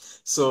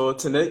So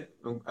tonight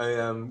I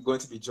am going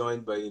to be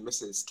joined by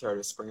Mrs.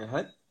 Carla Springer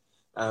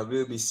Hunte.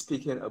 We'll be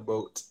speaking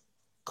about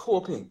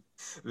coping.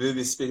 We'll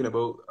be speaking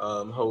about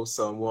how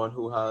someone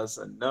who has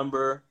a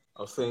number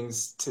of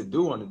things to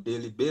do on a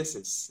daily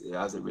basis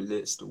as it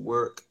relates to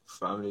work,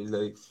 family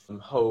life,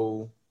 and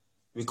how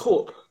we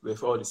cope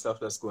with all the stuff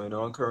that's going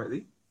on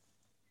currently.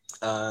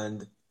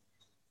 And,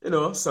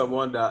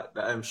 someone that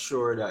I'm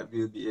sure that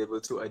we'll be able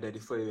to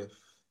identify with.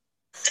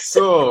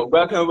 So,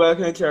 welcome,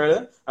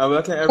 Carla, and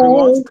welcome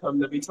everyone to Hey, Come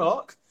Let Me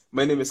Talk.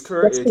 My name is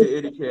Kurt, yes, please.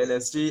 aka the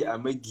KNSG,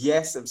 and my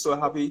guest, I'm so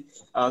happy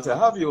to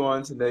have you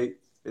on tonight,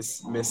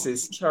 is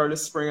Mrs. Carla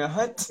Springer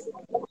Hunt.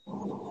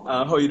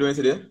 How are you doing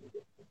today?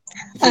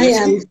 You I feeling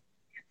am sweet?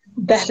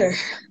 better.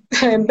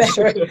 I am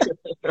better.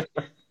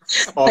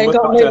 I Almost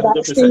got back to my 100%.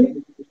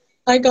 vaccine.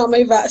 I got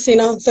my vaccine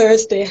on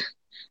Thursday,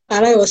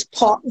 and I was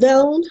popped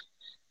down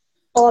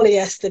all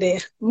yesterday,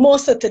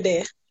 most of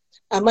today,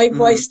 and my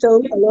voice Mm-hmm. still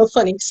a little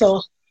funny.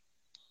 So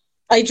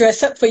I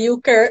dress up for you,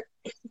 Kurt.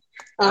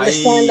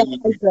 Understand that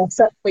I I, dress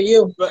up for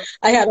you. but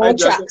I had I on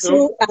just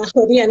know. tracksuit and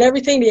hoodie and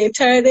everything the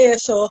entire day.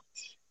 So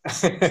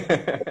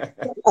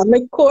I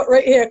my coat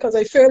right here because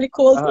I fairly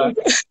cold Uh-huh.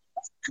 too.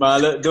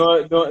 Man, look,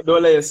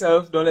 don't let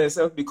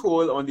yourself be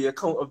cold on the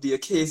account of the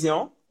occasion.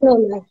 No,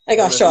 no, I Don't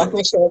got let, short let,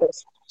 my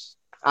shoulders.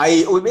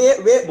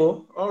 wait,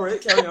 boy. All right,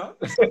 carry on.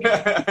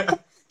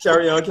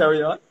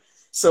 Carry on.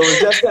 So I was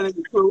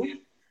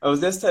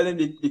just telling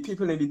the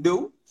people in the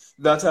do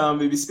that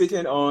we'll be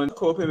speaking on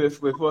coping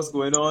with what's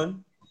going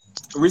on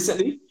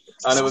recently.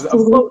 And I was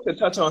Mhm. about to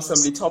touch on some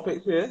of the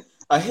topics here.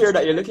 I hear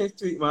that you're looking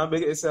sweet, man.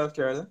 Big it yourself,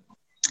 Carolyn.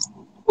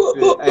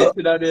 Yeah, I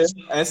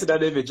answered that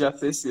day with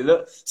justice. You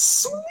look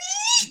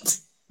sweet.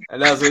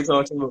 And that's what we're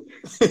talking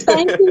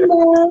Thank about. you,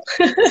 Mel.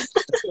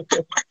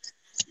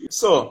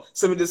 So,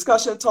 some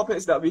discussion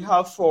topics that we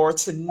have for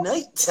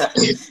tonight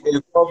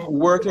involve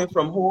working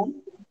from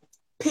home,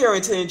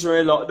 parenting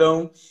during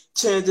lockdown,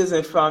 changes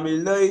in family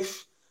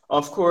life.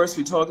 Of course,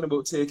 we're talking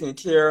about taking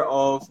care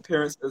of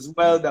parents as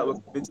well that will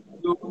come into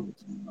the room.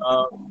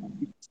 Um,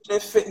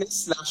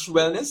 fitness slash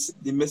wellness in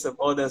the midst of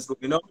all that's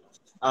going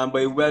on.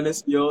 By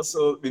wellness,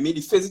 we mean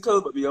the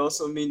physical, but we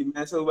also mean the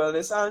mental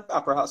wellness, and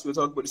perhaps we'll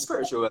talk about the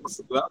spiritual wellness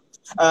as well.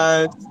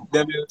 And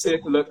then we'll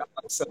take a look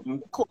at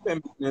some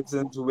coping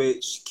mechanisms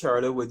which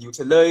Carla would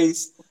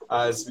utilize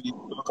as we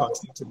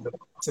continue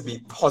to be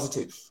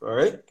positive. All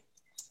right.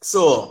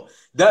 So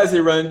that is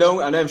a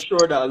rundown, and I'm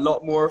sure that a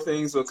lot more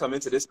things will come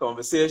into this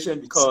conversation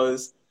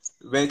because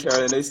when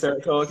Carol and I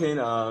start talking,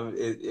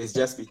 it's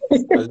just because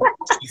a lot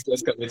of things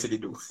just come into the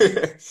do.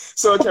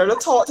 So Carol,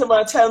 talk to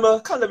me, tell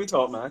me, come let me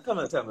talk, man. Come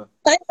on, tell me.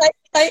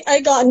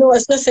 I got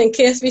notes just in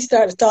case we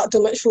start to talk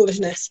too much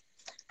foolishness.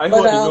 I But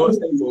hold the notes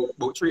in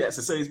about three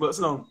exercise books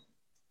long.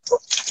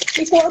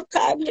 before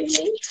paddling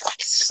me,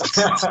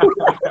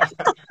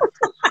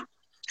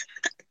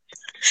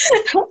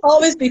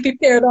 always be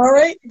prepared. All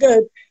right,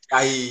 good.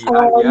 Aye, aye,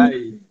 Um,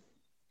 aye.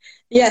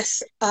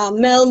 yes,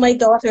 Mel, my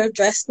daughter,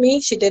 dressed me.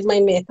 She did my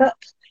makeup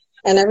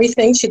and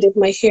everything. She did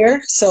my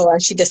hair,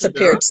 and she Good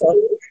girl. disappeared.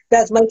 So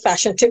that's my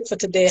fashion tip for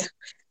today.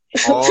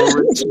 All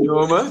rich,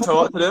 man.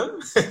 Talk to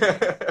them.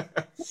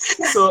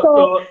 so, So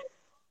so,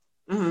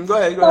 go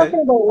ahead, go ahead.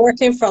 talking about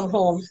working from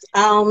home,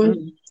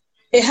 Mhm.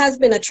 it has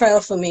been a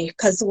trial for me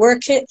because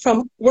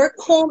work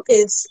home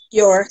is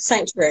your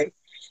sanctuary.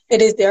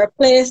 It is their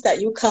place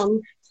that you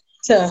come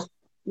to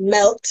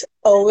melt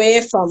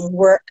away from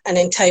work an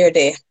entire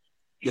day.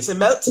 You say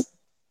melt?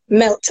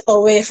 Melt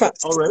away from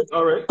All right,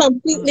 all right.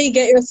 completely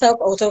get yourself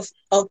out of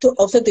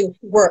the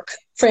work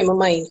frame of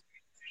mind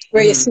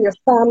where you see Mm-hmm. your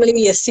family,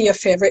 you see your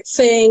favorite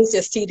things,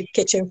 you see the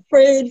kitchen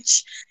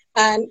fridge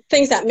and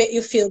things that make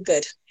you feel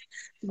good.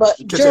 But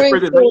The kitchen during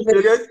fridge is making COVID,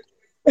 you feel good?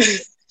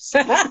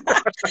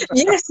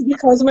 yes,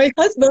 because my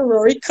husband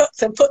Rory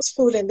cooks and puts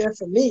food in there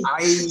for me.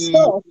 I,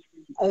 So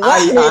that I,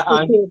 makes me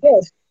I, and, feel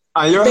good.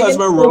 and your Big enough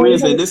husband for Rory my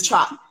is in husband. this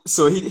chat,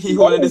 so he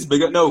holding Yes, this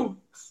big up now.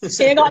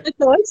 she ain't got the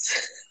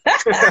choice.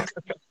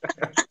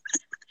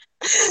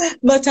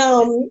 But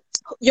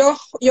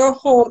your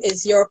home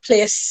is your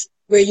place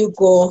where you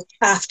go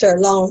after a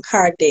long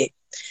hard day.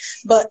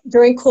 But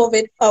during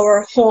COVID,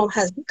 our home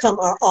has become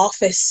our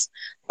office,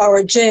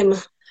 our gym,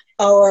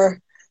 our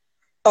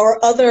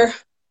our other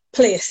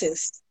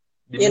places.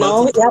 The You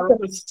know, you have to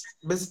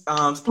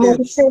multi-purpose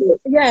place.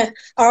 yeah,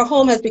 our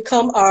home has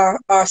become our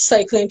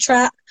cycling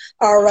track,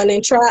 our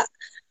running track,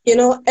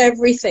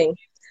 everything.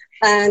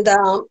 And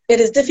it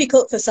is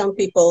difficult for some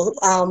people.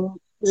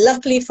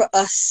 Luckily for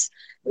us,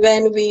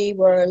 when we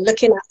were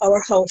looking at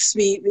our house,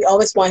 we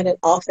always wanted an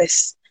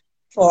office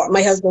for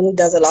my husband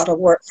does a lot of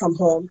work from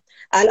home.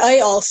 And I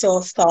also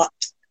thought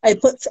I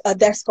put a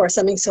desk or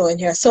something so in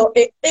here. So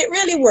it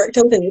really worked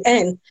out in the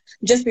end.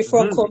 Just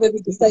before Mm-hmm. COVID,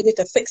 we decided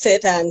to fix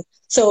it. And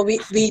so we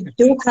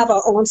do have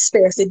our own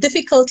space. The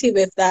difficulty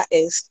with that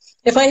is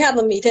if I have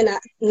a meeting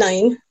at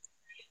 9,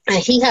 and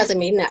he has a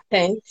meeting at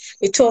 10.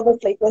 The two of us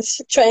like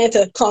was trying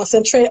to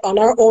concentrate on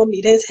our own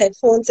meetings,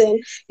 headphones in,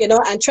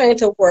 and trying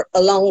to work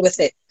along with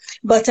it.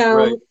 But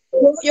Right.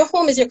 your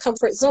home is your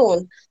comfort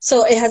zone.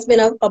 So it has been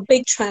a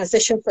big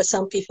transition for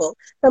some people.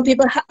 Some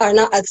people are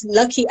not as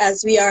lucky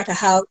as we are to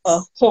have a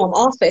home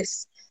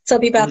office. Some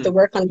people have to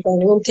work on the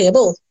dining room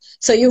table.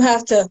 So you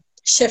have to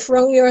shift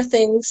around your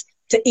things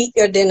to eat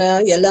your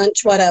dinner, your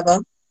lunch, whatever.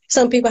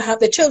 Some people have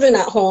the children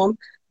at home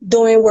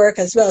doing work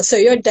as well. So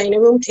your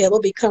dining room table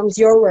becomes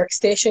your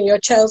workstation, your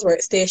child's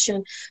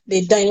workstation,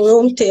 the dining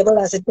room table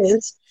as it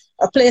is,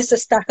 a place to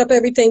stack up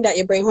everything that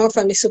you bring home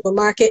from the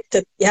supermarket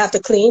that you have to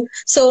clean.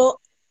 So,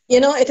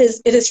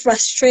 it is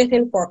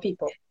frustrating for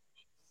people.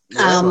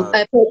 Yeah,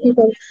 I've heard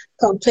people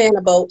complain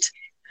about,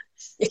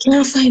 you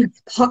can't find a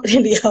pot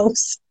in the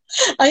house.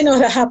 I know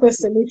that happens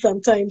to me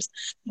sometimes,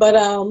 but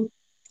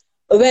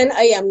when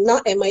I am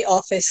not in my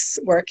office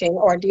working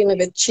or dealing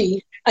with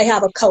Chi, I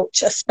have a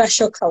coach, a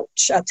special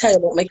coach. I'll tell you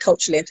about my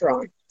coach later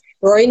on.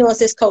 Rory knows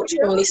this coach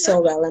only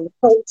so well, and the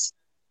coach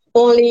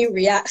only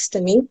reacts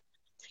to me.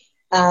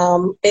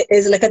 It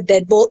is like a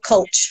deadbolt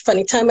coach. From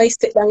the time I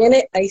sit down in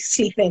it, I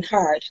sleep in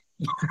hard.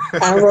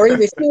 And Rory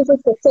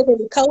refuses to sit in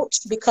the coach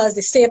because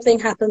the same thing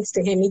happens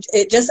to him.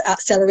 It just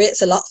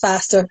accelerates a lot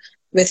faster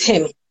with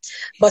him.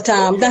 But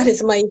that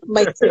is my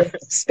safe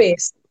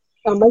space,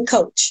 my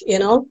coach,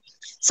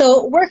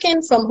 So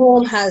working from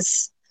home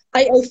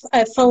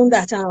I found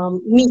that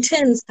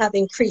meetings have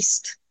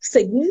increased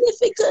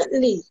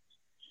significantly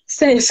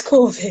since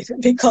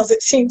COVID because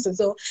it seems as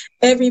though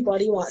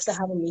everybody wants to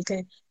have a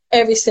meeting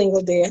every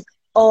single day,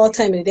 all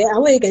time of the day.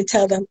 And when you can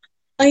tell them,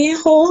 are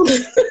you home?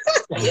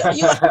 You're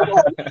at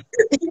home.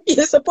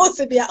 You're supposed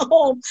to be at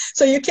home.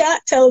 So you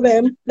can't tell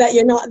them that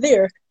you're not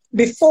there.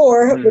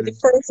 Before, with the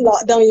first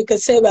lockdown, you could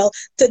say, well,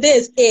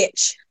 today's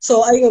H,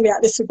 so I'm going to be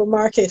at the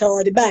supermarket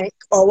or the bank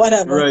or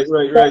whatever. Right.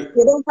 But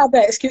you don't have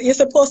that excuse. You're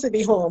supposed to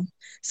be home.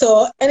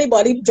 So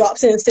anybody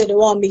drops in and says they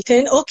want a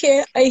meeting,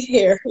 okay, I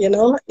hear,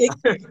 your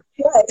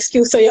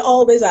excuse, so you're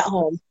always at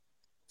home.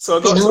 So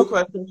I got two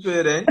questions for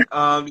you then.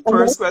 The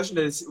first question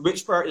is,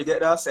 which part you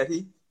get that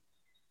SETI?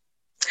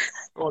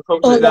 Oh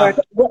Lord,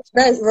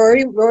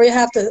 Rory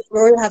have to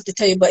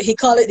tell you, but he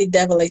called it the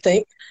devil, I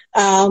think.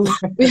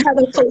 We had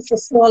a coach for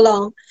so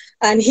long,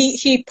 and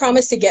he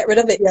promised to get rid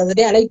of it the other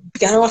day, and I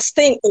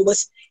think it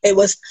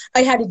was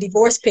I had the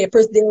divorce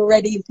papers. They were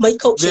ready. My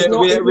coach is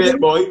not wait,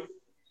 boy.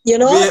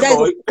 There's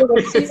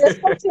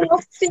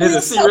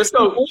a serious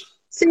coach.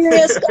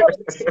 Serious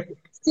coach.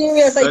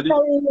 Serious, I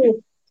tell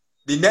you.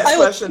 The next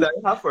question that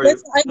I have for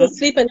you. I would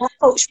sleep in that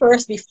coach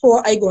first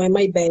before I go in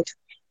my bed.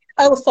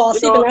 I would fall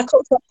asleep in that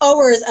coach for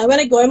hours, and when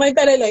I go in my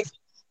bed, I'm like,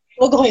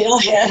 what's going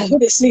on here? Who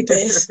this sleep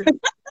is?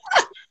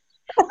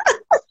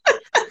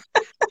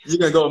 You're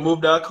going to go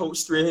move that coach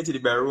straight into the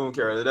bedroom,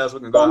 Carla. That's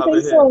what's going to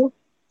happen here.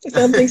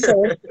 Something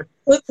so.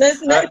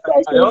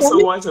 I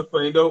also want to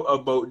find out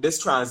about this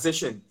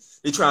transition.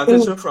 The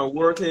transition from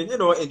working, in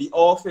the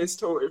office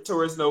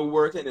towards now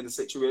working in a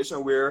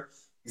situation where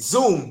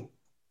Zoom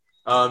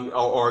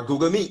or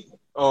Google Meet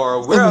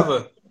or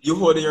wherever you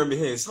hold in your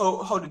meetings.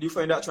 How did you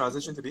find that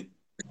transition to be?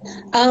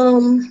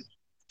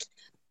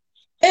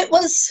 It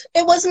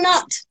was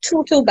not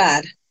too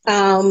bad.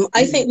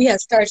 I think we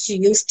had started to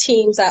use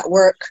Teams at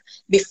work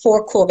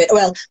before COVID.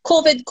 Well,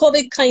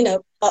 COVID kind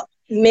of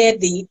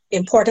made the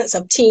importance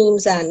of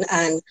Teams and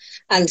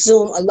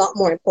Zoom a lot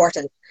more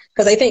important,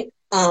 because I think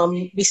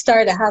we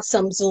started to have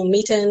some Zoom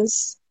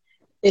meetings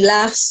the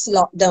last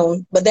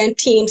lockdown, but then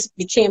Teams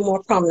became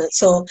more prominent.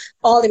 So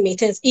all the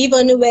meetings,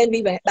 even when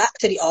we went back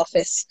to the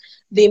office,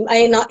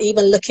 I'm not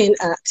even looking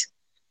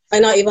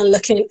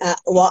at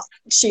what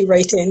she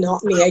writing,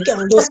 not me. I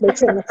just my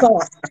train of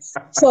thought.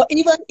 So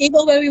even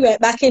when we went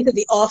back into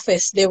the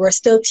office, there were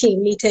still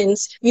team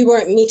meetings. We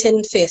weren't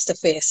meeting face to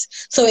face.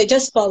 So it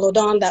just followed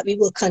on that we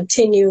will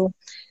continue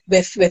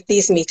with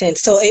these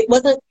meetings. So it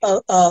wasn't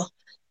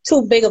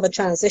too big of a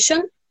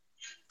transition.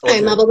 Okay. I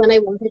remember when I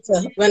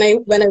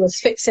was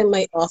fixing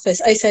my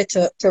office, I said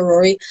to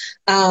Rory,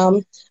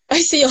 I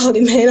see all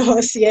the men on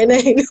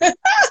CNN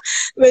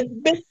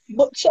with big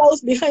bookshelves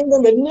behind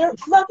them with no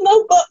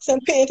books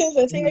and paintings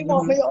and saying, I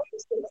want my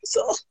office to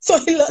look so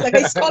he looked like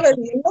a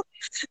scholarly,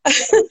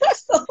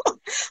 So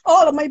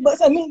all of my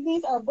books,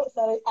 these are books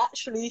that I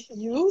actually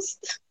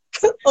used.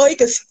 Or I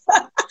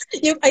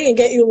can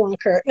get you one,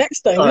 Kurt.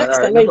 Next time.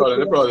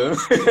 No problem.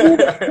 These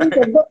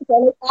are books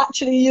that I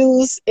actually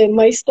use in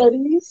my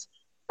studies.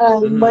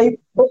 My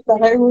book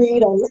that I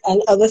read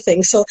and other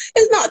things. So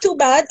it's not too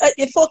bad.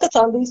 You focus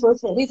on these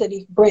words. These are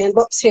the brand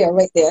books here,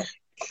 right there.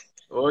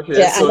 Okay,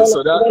 yeah,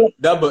 so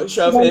that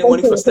bookshelf ain't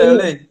only for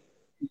styling?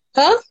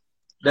 Huh?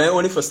 That ain't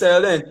only for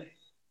styling?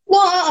 No,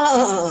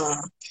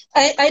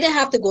 I didn't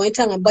have to go in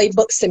town and buy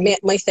books to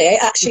make my thing.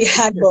 I actually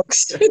had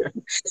books.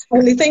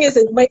 And the thing is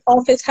my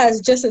office has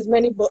just as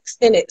many books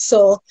in it.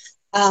 So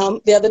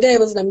the other day I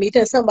was in a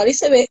meeting and somebody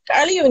said, wait,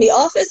 Carla, you in the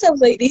office? I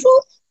was like,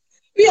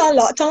 we are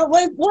locked on.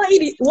 Why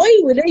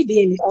would I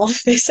be in the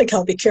office? I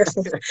gotta be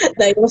careful that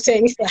I don't say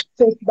anything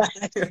bad.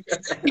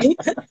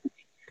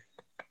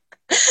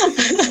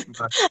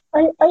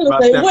 I was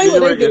like, why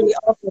would I be in the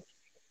office?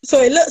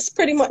 So it looks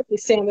pretty much the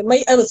same.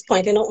 I was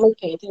pointing out my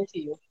painting to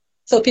you.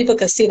 so people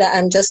can see that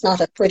I'm just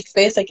not a pretty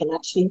face. I can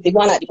actually, the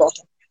one at the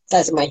bottom,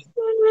 that's my,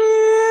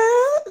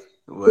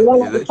 the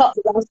one at the top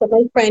belongs to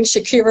my friend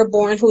Shakira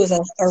Bourne, who is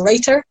a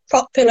writer,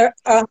 popular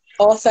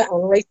author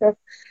and writer,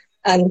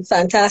 and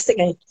fantastic,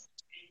 and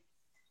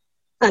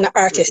an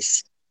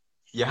artist.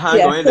 Your hand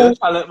going there,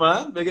 talent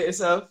man, make it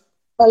yourself.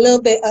 A little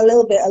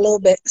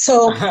bit.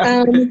 So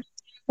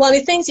one of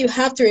the things you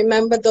have to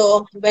remember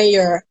though when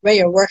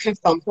you're working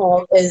from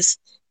home is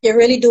you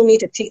really do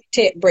need to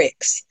take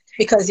breaks,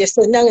 because you're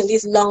sitting down in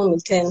these long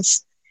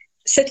meetings,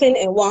 sitting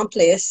in one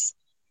place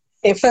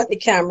in front of the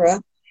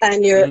camera,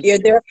 and you're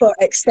there for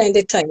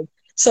extended time.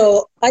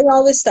 So I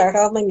always start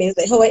off my meals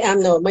like how I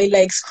am now, my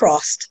legs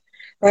crossed,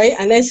 right?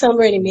 And then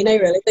somewhere in the mean I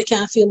realize I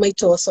can't feel my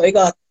toes, so I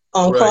got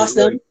uncross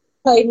them,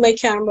 hide my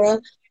camera,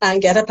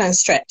 and get up and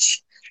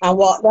stretch and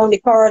walk down the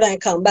corridor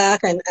and come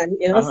back and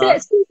say,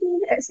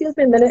 excuse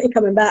me a minute, and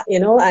coming back,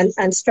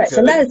 and stretch.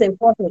 And that is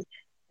important,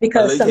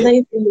 because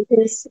sometimes the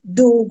meetings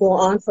do go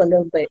on for a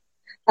little bit.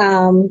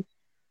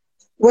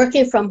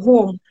 Working from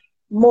home,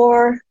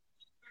 more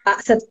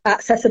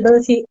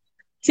accessibility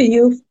to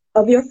you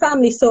of your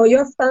family. So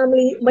your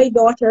family, my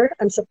daughter,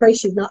 I'm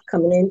surprised she's not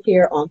coming in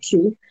here on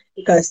cue,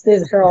 because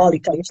this is her all the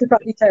time. She's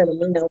probably tired of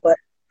me now, but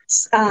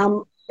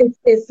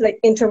it's like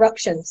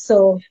interruption.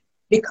 So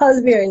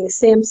because we're in the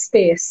same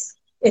space,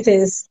 it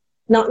is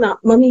not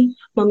mommy,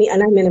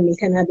 and I'm in a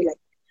meeting, I'll be like,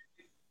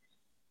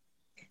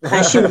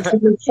 and she will tell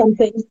me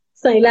something,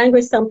 sign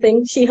language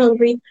something, she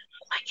hungry,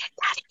 oh my God,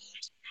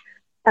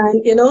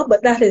 daddy. And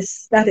but that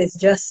is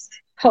just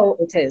how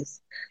it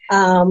is.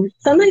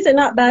 Sometimes they're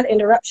not bad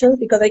interruptions,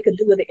 because I could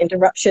do with the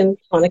interruption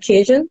on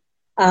occasion.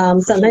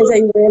 Sometimes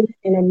I'm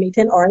in a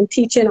meeting or I'm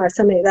teaching or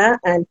something like that,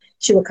 and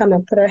she will come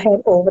and put her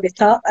head over the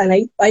top, and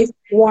I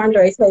warned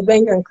her, I said,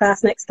 when you're in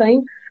class next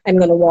time, I'm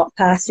going to walk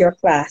past your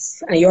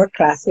class, and your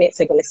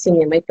classmates are going to see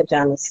me in my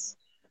pajamas.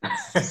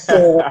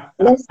 So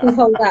let's see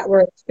how that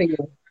works for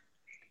you.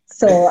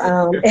 So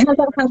it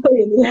hasn't happened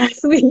with me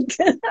last week.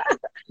 So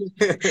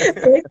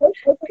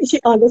she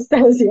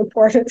understands the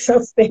importance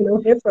of staying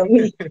away from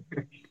me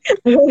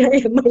when I'm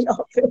in my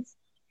office.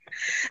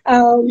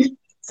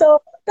 So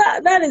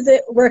that is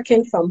it,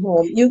 working from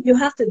home. You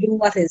have to do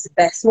what is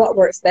best, what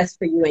works best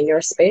for you in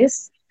your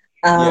space.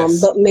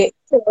 But make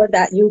sure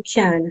that you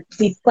can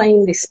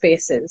define the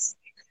spaces.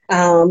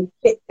 All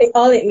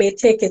it may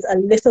take is a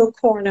little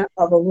corner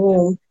of a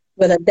room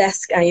with a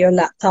desk and your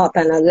laptop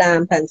and a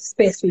lamp and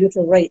space for you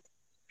to write.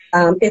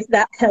 If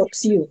that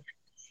helps you.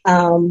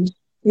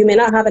 You may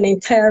not have an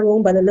entire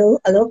room, but a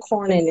little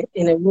corner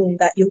in a room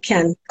that you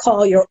can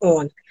call your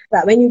own.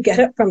 That when you get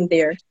up from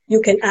there,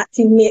 you can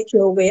actually make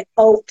your way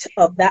out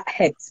of that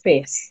head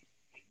space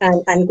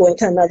and go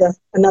into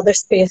another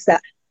space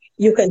that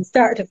you can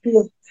start to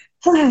feel,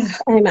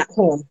 I'm at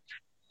home.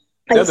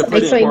 That's a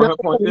pretty important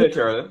point there,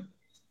 Carla.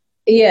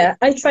 Yeah,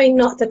 I try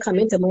not to come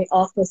into my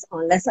office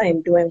unless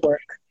I'm doing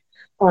work.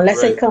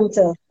 Unless I come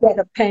to get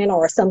a pen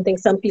or something,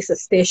 some piece of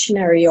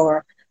stationery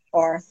or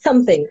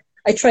something.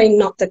 I try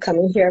not to come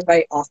in here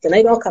very often.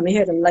 I don't come in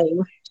here to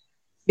lime,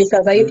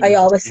 because I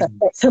always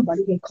suspect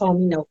somebody will call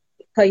me now.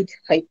 Hide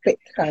quick,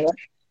 Carla.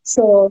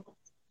 So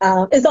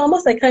it's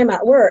almost like I'm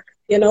at work.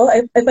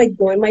 If I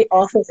go in my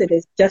office, it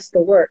is just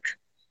the work.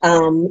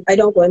 I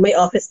don't go in my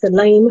office to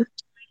lime.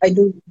 I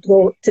do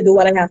go to do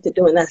what I have to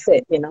do, and that's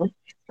it.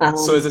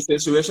 So is the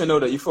situation now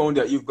that you found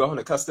that you've gotten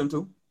accustomed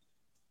to?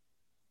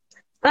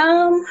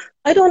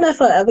 I don't know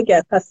if I'll ever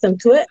get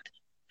accustomed to it.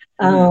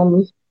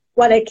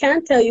 What I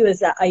can tell you is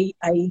that I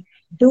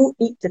do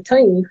eat the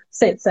time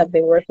since I've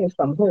been working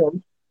from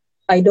home.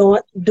 I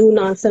don't do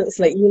nonsense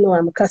like,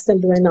 I'm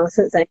accustomed to doing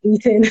nonsense and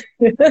eating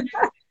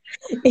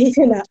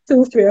at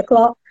 2, 3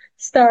 o'clock,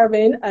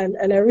 starving and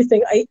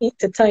everything. I eat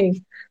the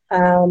time.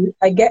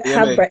 I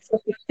have breakfast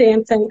at the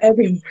same time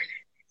every morning.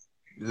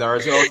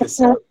 Large office.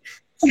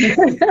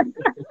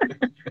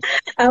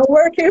 And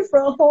working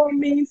from home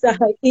means that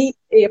I eat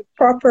a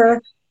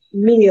proper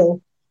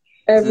meal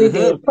every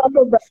day.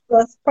 Proper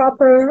breakfast,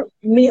 proper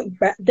meal,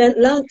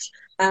 lunch,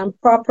 and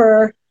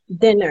proper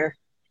dinner.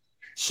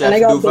 Chef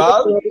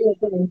Duval?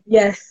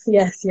 Yes.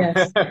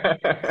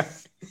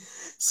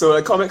 So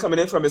a comment coming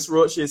in from Miss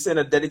Roach, she's saying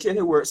a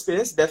dedicated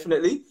workspace,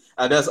 definitely.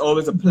 And that's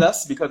always a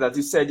plus, because as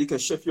you said, you can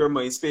shift your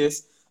mind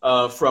space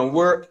from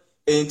work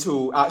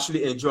into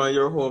actually enjoying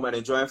your home and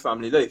enjoying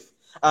family life.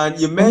 And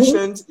you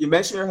mentioned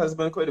your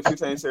husband quite a few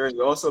times here, and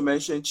you also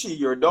mentioned Chi,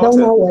 your daughter.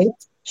 No, wait.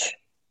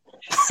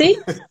 See,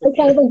 I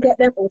can't even get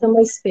them out of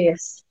my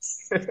space.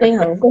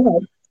 Anyhow, go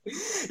ahead.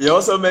 You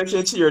also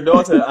mentioned Chi, your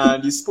daughter,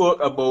 and you spoke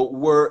about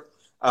work.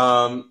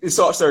 You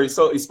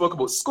spoke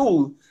about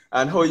school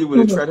and how you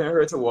would threaten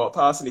her to walk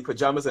past in the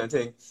pajamas and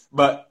things.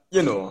 But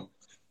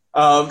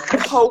how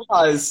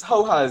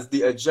has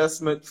the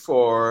adjustment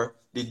for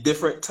the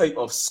different type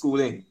of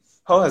schooling?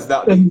 How has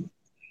that been?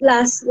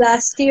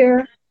 Last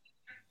year.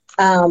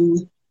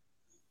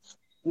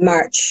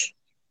 March,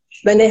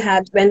 when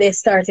they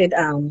started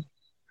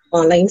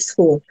online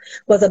school,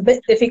 was a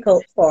bit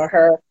difficult for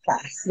her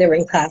class. They were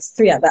in class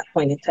 3 at that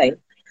point in time,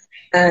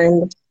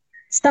 and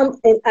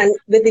and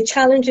with the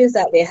challenges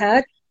that they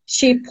had,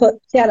 she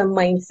had a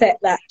mindset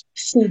that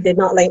she did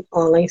not like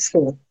online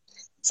school.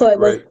 So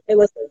Right.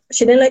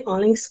 she didn't like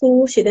online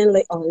school, she didn't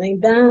like online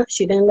dance,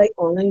 she didn't like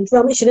online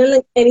drama, she didn't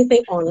like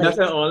anything online.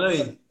 Nothing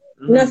online.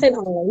 Mm-hmm. Nothing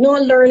online, no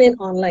learning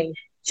online.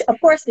 Of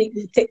course, the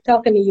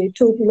TikTok and the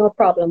YouTube, no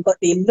problem, but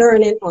the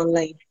learning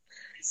online.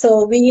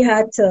 So we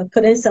had to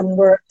put in some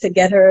work to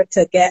get her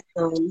to get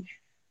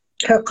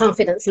her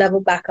confidence level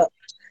back up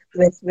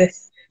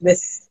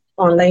with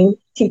online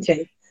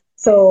teaching.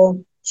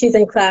 So she's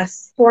in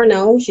class 4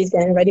 now. She's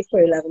getting ready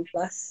for 11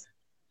 plus.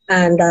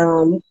 And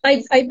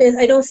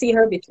I don't see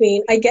her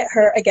between. I get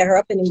her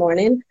up in the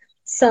morning.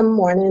 Some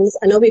mornings,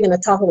 I know we're going to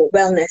talk about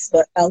wellness,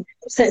 but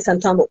since I'm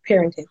talking about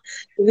parenting,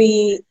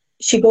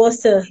 she goes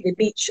to the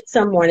beach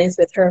some mornings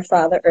with her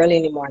father early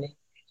in the morning,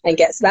 and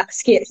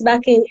skates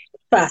back in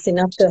fast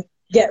enough to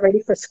get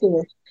ready for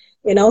school.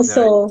 You know, Nice.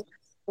 so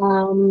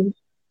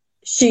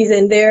she's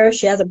in there.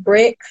 She has a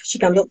break. She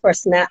can look for a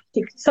snack.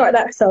 She can sort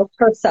that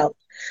herself.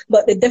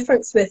 But the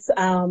difference with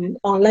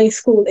online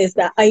school is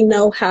that I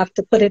now have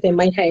to put it in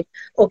my head.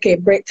 Okay,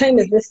 break time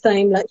is this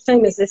time. Lunch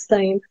time is this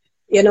time.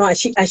 You know, and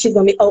she's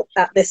gonna be out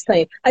at this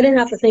time. I didn't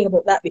have to think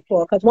about that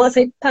before, because once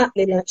I packed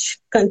the lunch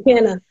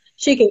container,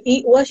 she can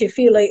eat what she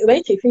feel like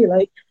when she feel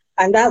like,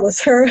 and that was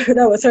her.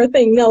 That was her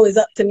thing. Now it's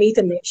up to me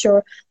to make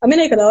sure. I mean,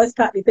 I could always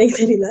pack the things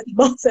in the lunch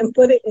box and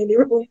put it in the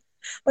room,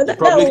 but You that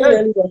probably won't could.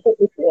 really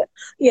work.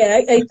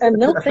 Yeah, I'm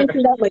not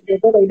thinking that might be a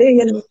good idea,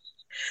 you know. You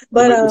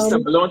But might be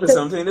stumble onto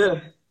something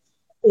there.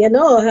 you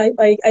know,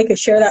 I could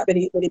share that with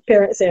the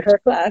parents in her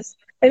class.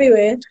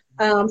 Anyway,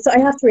 so I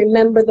have to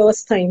remember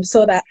those times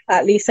so that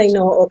at least I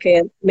know,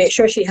 okay, make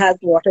sure she has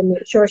water,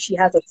 make sure she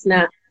has a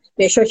snack,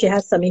 make sure she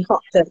has something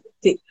hot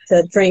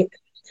to drink,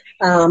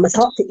 it's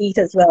hot to eat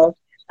as well.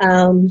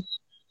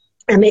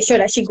 And make sure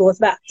that she goes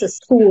back to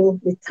school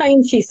the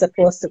time she's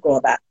supposed to go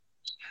back,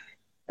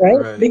 right?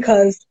 Right.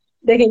 Because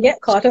they can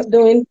get caught up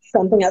doing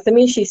something else. I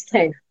mean, she's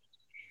 10.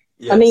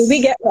 I mean, we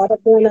Yes. get caught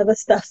up doing other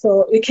stuff,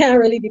 so we can't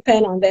really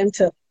depend on them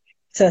to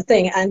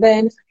thing. And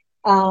then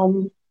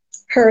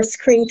her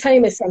screen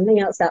time is something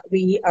else that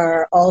we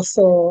are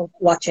also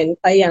watching.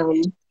 I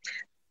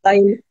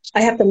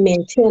I have to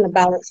maintain a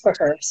balance for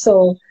her,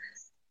 so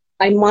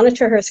I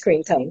monitor her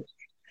screen time.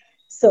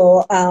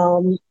 So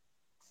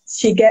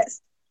she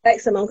gets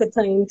X amount of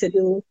time to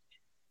do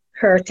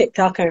her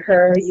TikTok and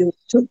her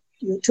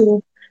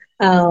YouTube.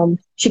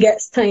 She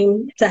gets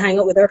time to hang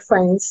out with her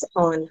friends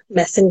on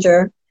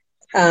Messenger.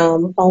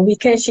 On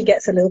weekends, she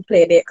gets a little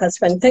play date, because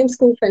when time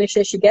school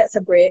finishes, she gets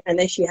a break, and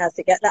then she has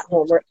to get that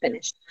homework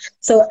finished.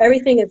 So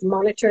everything is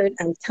monitored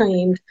and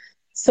timed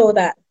so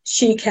that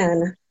she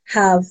can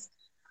have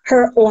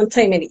her own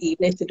time in the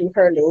evening to do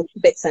her little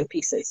bits and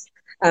pieces.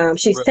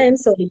 She's Right. 10,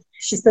 so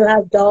she still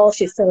has dolls,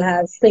 she still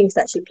has things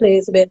that she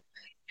plays with.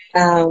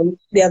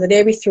 The other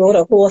day we threw out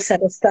a whole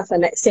set of stuff,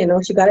 and next thing you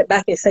know, she got it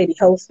back inside the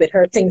house with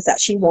her things that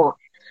she wants.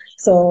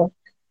 So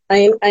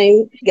I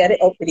ain't get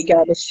it out with the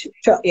garbage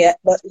truck yet,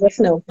 but just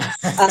know.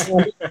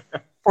 Um,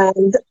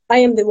 and I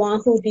am the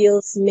one who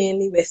deals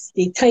mainly with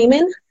the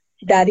timing.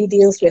 Daddy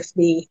deals with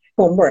the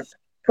homework,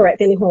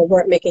 correcting the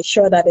homework, making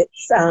sure that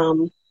it's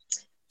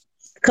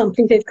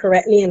completed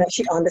correctly and that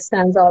she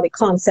understands all the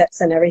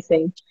concepts and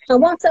everything.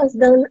 And once that's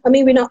done, I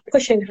mean, we're not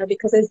pushing her,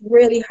 because it's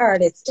really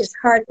hard. It's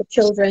hard for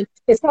children.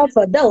 It's hard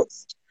for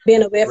adults,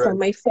 being away from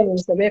Right. my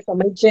friends, away from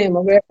my gym,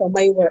 away from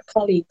my work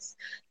colleagues.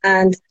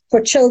 And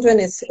for children,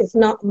 it's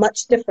not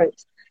much different.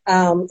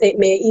 It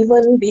may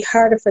even be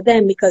harder for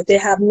them because they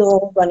have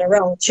no run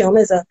around. Chum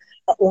is a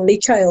only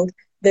child.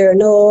 There are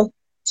no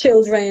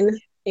children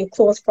in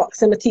close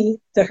proximity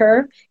to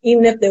her.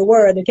 Even if there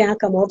were, they can't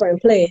come over and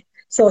play.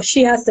 So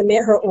she has to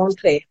make her own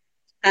play.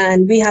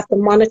 And we have to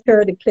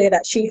monitor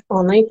the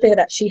online play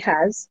that she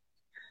has,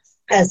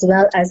 as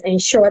well as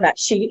ensure that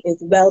she is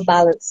well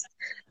balanced.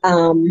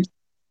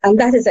 And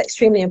that is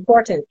extremely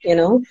important, you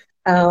know.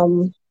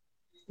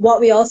 What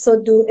we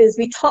also do is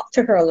we talk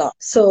to her a lot.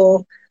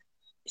 So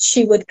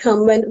she would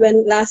come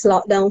when last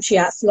lockdown, she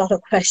asked a lot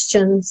of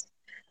questions.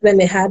 When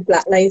they had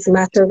Black Lives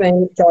Matter,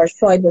 when George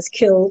Floyd was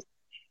killed,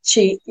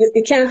 you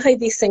can't hide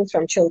these things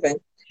from children.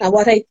 And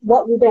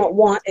what we don't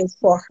want is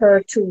for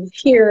her to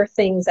hear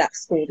things at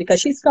school, because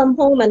she's come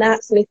home and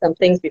asked me some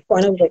things before,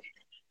 and I was like,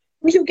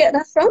 "Where you get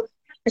that from?"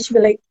 And she'd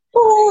be like,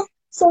 "Oh,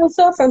 so and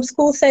so from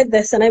school said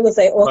this," and I was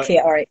like, But "Okay,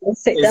 all right,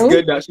 let's sit it's down."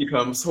 good that she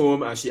comes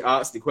home and she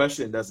asks the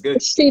question. That's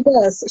good. She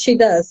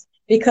does,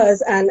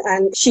 because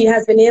and she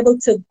has been able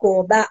to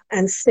go back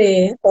and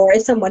say, or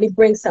if somebody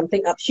brings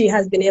something up, she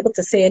has been able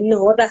to say,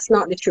 "No, that's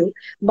not the truth.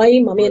 My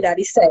mommy and Right.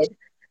 daddy said,"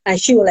 and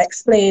she will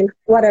explain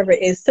whatever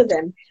it is to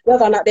them.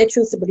 Whether or not they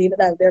choose to believe it,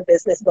 that's their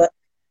business, but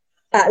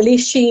at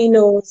least she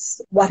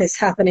knows what is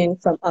happening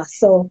from us.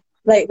 So,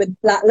 like with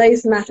Black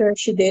Lives Matter,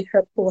 she did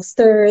her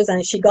posters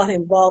and she got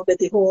involved with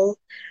the whole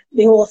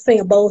thing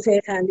about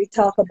it, and we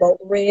talk about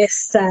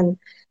race and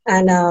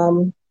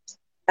um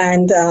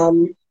and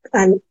um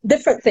and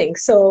different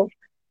things. So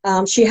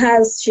she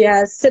has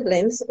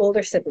siblings,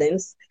 older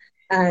siblings,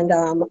 and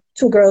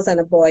two girls and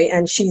a boy,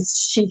 and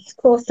she's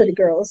close to the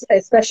girls,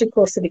 especially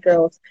close to the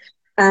girls,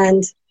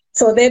 and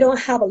so they don't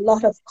have a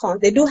lot of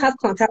they do have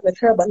contact with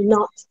her, but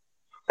not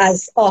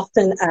as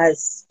often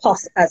as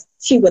as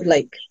she would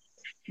like.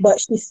 But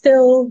she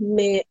still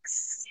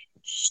makes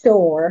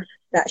sure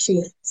that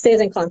she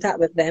stays in contact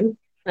with them,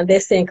 and they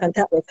stay in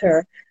contact with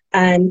her.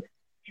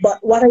 But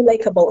what I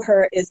like about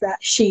her is that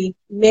she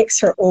makes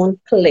her own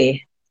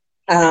play.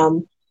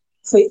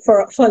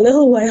 For a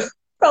little while,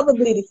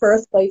 probably the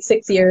first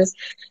 5-6 years,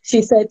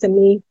 she said to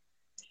me,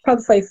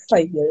 probably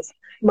 5 years,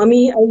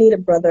 "Mommy, I need a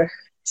brother.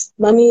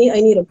 Mommy,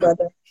 I need a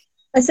brother."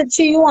 I said,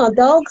 "Chi, you want a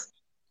dog?"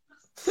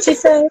 She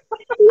said,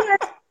 "Yeah."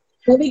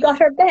 And we got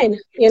her Ben,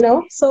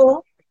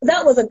 So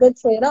that was a good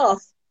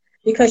trade-off,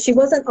 because she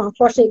wasn't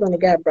unfortunately going to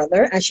get a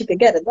brother, and she could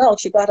get a dog.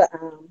 She got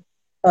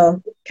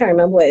can't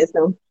remember what it is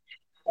now,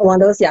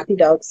 one of those yappy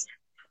dogs.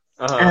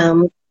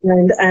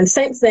 And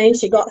same thing,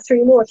 she got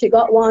 3 more. She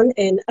got one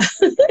in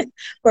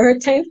for her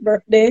 10th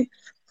birthday,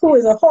 who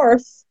is a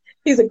horse.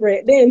 He's a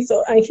Great Dane,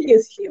 and he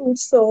is huge.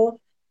 So,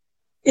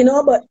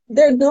 but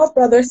there's no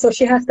brother, so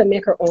she has to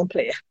make her own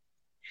play.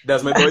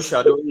 That's my boy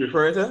Shadow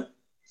referring to?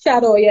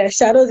 Shadow, yeah.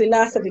 Shadow's the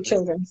last of the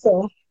children.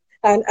 So,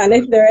 and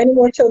if there are any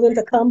more children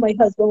to come, my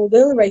husband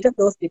will write up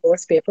those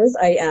divorce papers.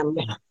 I am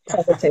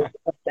positive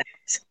of that.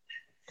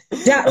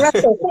 Jack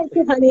Russell, thank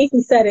you, honey.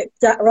 He said it.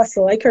 Jack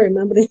Russell. I can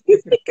remember the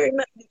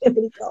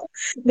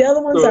The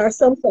other ones are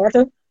some sort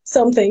of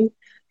something,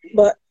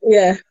 but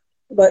yeah.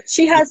 But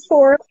she has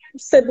 4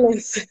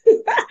 siblings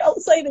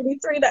outside of the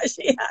 3 that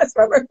she has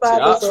from her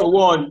father. She asked for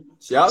one.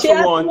 She asked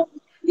for one.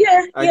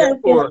 Yeah, yeah.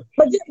 But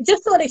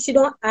just so that she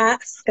don't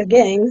ask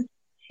again.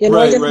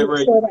 Right. So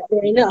that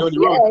they're enough.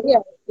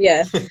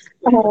 Yeah.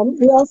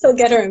 We also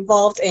get her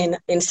involved in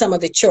some of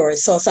the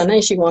chores. So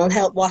sometimes she want to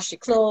help wash the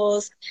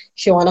clothes.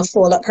 She want to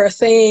fold up her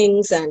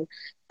things, and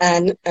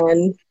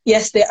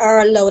yes, they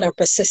are loud and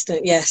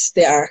persistent. Yes,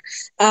 they are.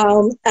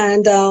 And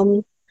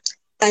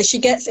she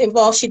gets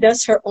involved. She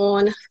does her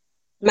own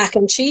mac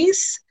and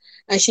cheese,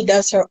 and she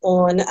does her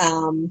own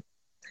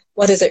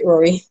what is it,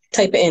 Rory?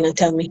 Type it in and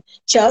tell me.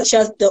 She does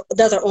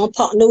her own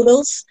pot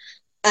noodles,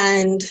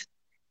 and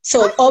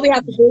so all we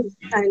have to do is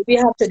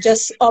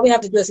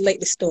light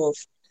the stove.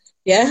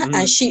 Yeah.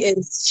 And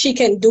she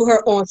can do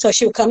her own. So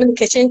she will come in the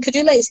kitchen, "Could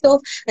you light the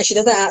stove?" And she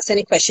doesn't ask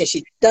any questions.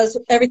 She does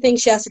everything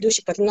she has to do.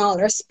 She puts in all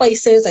her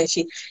spices, and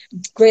she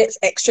grates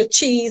extra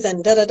cheese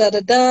and da da da da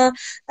da.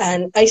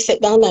 And I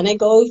sit down and I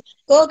go,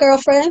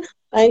 girlfriend.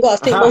 I ain't got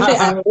to take one thing.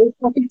 I'm really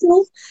happy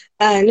too.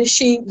 And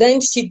she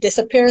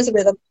disappears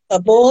with a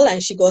bowl,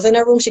 and she goes in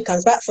her room. She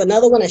comes back for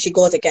another one, and she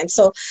goes again.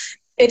 So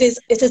it is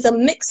a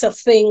mix of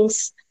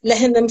things,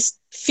 letting them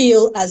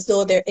feel as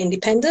though they're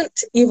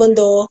independent, even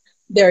though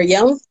they're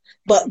young,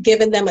 but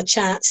giving them a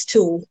chance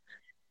to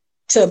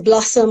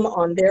blossom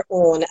on their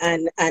own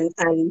and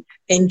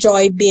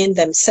enjoy being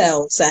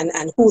themselves and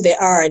who they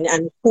are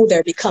and who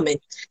they're becoming.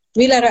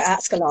 We let her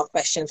ask a lot of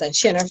questions, and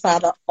she and her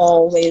father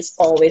always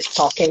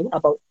talking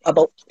about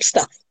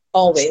stuff.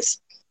 Always.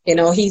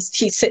 He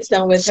sits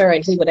down with her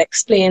and he would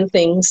explain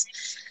things.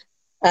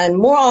 And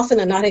more often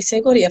than not, I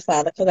say, "Go to your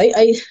father," because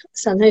I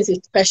sometimes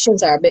these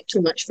questions are a bit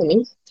too much for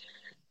me.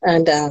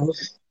 And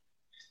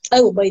I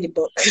will buy the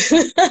book. That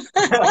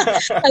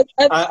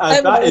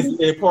is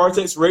the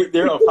importance right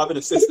there of having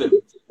a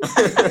system.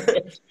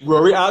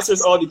 Rory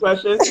answers all the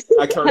questions.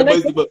 I can buy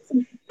the book.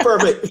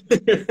 Perfect.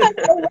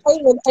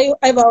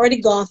 I've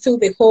already gone through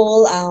the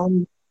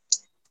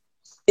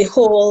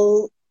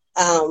whole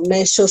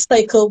menstrual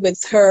cycle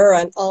with her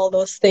and all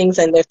those things,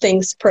 and there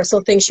are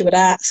personal things she would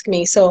ask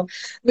me. So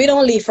we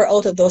don't leave her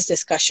out of those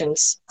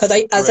discussions,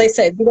 because I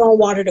said, we don't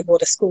want her to go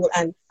to school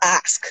and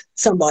ask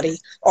somebody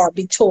or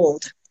be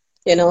told,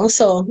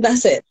 so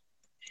that's it.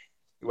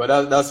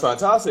 Well, that's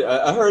fantastic.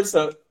 I heard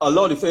a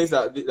lot of things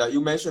that you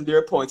mentioned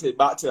there pointed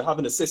back to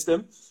having a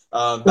system,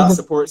 that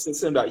support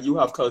system that you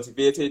have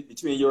cultivated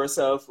between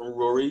yourself and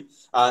Rory,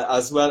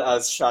 as well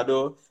as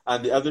Shadow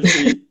and the other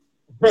 3.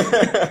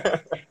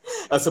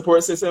 A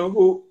support system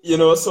who,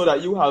 so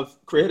that you have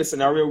created a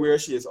scenario where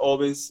she is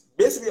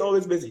basically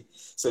always busy.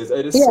 So it's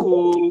either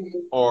school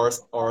or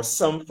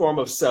some form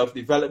of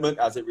self-development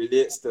as it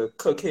relates to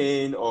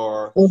cooking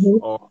or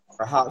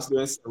perhaps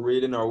doing some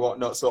reading or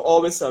whatnot. So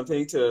always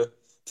something to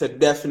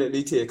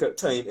definitely take up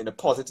time in a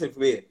positive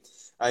way.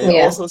 And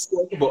you also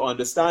spoke about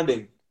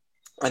understanding.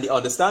 And the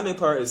understanding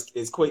part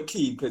is quite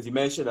key, because you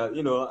mentioned that,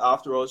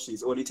 after all,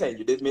 she's only 10.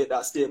 You did make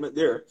that statement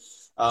there.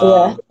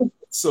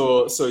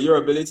 So your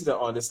ability to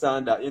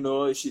understand that,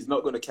 she's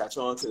not going to catch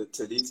on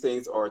to these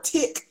things or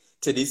take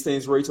to these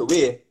things right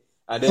away,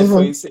 and then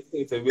find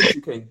things in which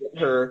you can get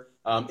her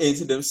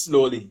into them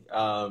slowly,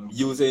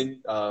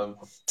 using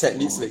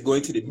techniques like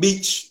going to the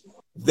beach,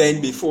 then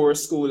before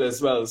school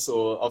as well.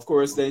 So of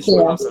course, then she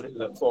will have something to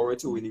look forward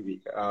to in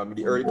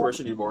the early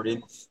portion of the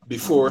morning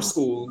before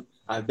school,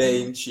 and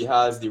then she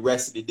has the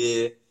rest of the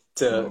day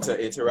to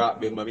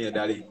interact with mommy and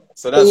daddy.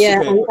 So that's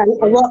and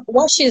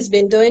what she's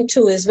been doing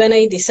too is, when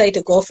I decide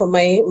to go for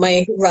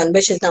my run,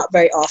 which is not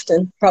very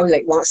often, probably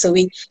like once a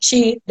week,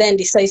 she then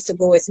decides to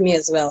go with me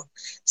as well.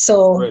 So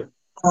Right.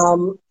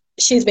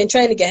 she's been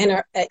trying to get in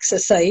her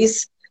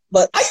exercise,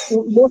 but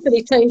most of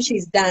the time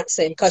she's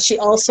dancing because she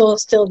also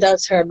still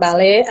does her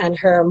ballet and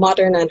her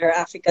modern and her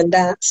African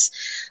dance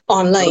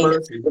online.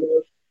 Mercy.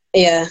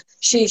 Yeah,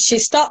 she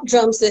stopped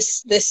drums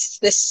this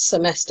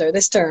semester,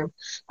 this term,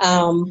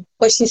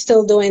 but she's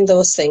still doing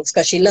those things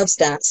because she loves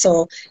dance.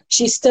 So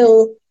she's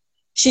still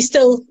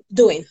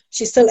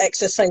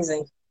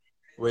exercising.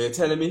 Well, you're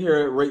telling me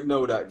here right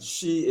now that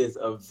she is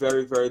a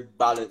very, very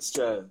balanced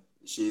child.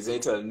 She's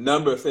into a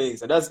number of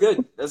things, and that's good.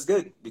 That's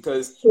good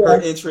because her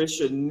Yeah. interest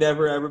should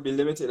never ever be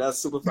limited. That's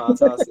super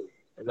fantastic.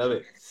 I love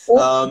it.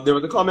 Yep. There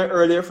was a comment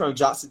earlier from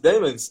Jackson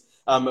Diamonds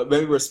when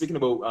we were speaking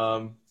about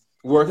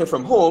working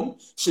from home.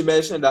 She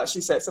mentioned that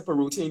she sets up a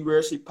routine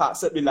where she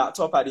packs up the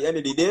laptop at the end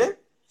of the day,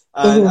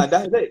 Mhm. and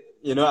that's it.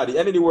 You know, at the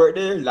end of the work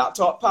day,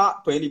 laptop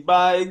pack, put in the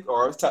bag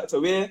or tucked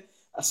away.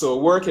 So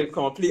work is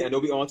complete and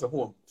they'll be on to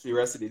home for the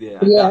rest of the day.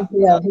 And Yeah,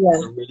 yeah, that's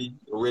yeah.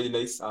 a really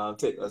nice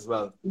tip as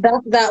well.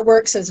 That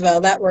works as well.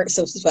 That works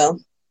as well.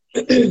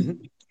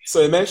 Mhm.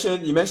 So you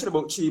mentioned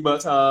about Chi,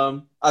 but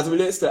as it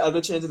relates to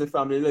other changes in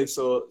family life,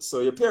 so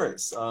your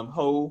parents,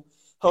 how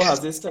has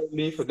this time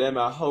been for them,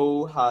 and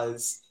how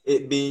has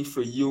it been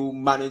for you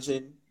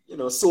managing,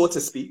 so to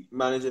speak,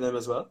 managing them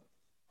as well?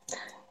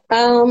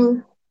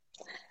 Um,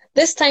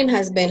 this time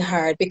has been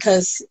hard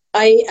because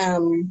I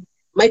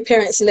my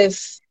parents live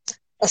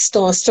a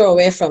stone's throw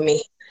away from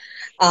me.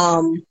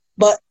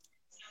 But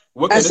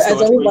What kind of as stone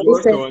throw? everybody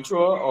Your said, stone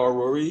throw or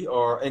Rory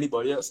or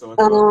anybody else stone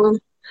throw? um,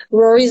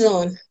 Rory's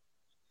own,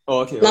 Oh,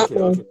 okay, not okay,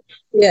 me. okay.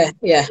 Yeah,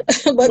 yeah.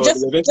 But So they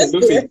live in St. just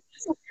there, Lucie.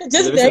 They live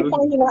just in there St. Lucie.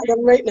 pointing at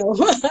them right now.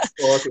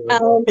 Oh, okay,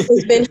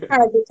 It's been okay.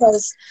 hard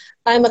because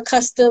I'm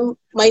accustomed,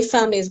 my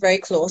family is very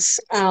close,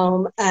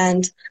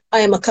 and I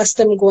am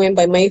accustomed going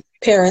by my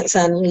parents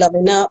and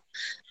loving up,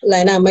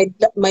 lying on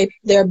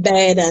their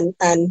bed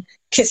and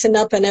kissing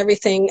up and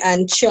everything.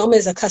 And Chioma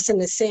is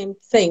accustomed to the same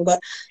thing. But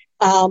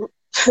um,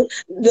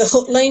 the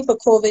hotline for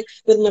COVID,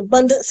 with an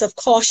abundance of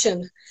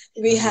caution,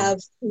 we Hmm. have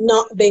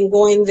not been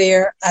going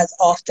there as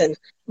often.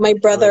 My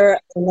Right. brother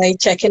and I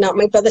checking out,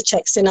 my brother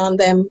checks in on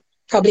them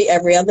probably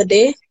every other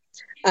day,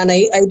 and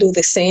I do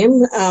the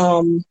same.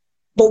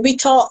 But we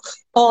talk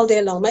all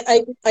day long. My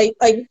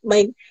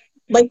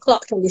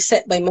clock can be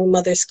set by my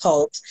mother's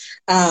calls.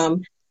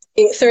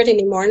 8:30 in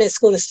the morning, as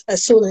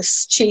soon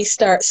as she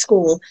starts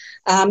school.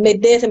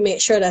 Midday to make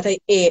sure that I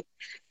ate.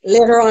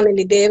 Later on in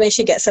the day when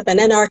she gets up, and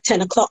then our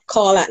 10 o'clock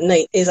call at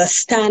night is a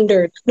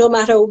standard. No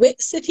matter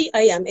which city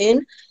I am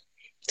in,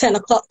 10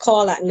 o'clock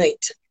call at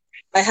night.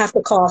 I have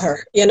to call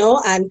her,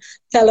 and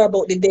tell her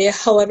about the day,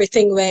 how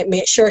everything went,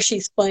 make sure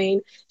she's fine,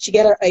 she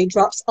get her eye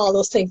drops, all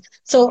those things.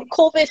 So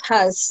COVID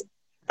has,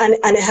 and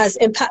it has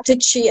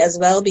impacted she as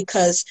well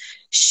because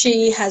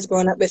she has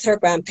grown up with her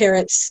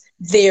grandparents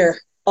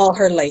there all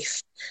her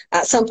life.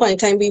 At some point in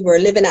time, we were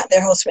living at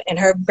their house in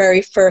her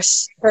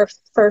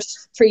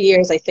first 3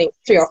 years, I think,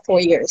 3 or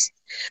 4 years.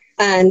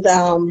 And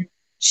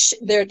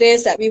there are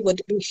days that we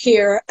would be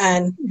here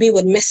and we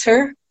would miss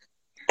her,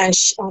 and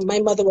my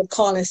mother would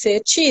call and say,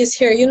 "She is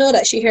here. You know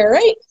that she here,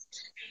 right?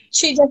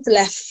 She just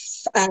left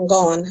and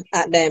gone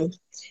at them,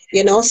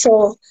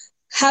 So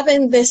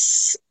having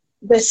this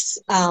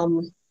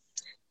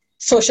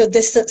social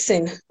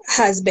distancing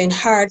has been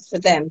hard for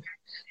them.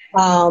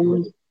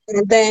 And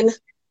then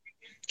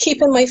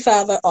keeping my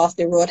father off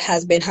the road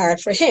has been hard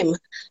for him,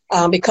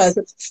 because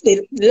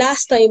the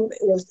last time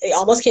it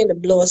almost came to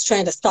blows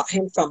trying to stop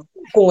him from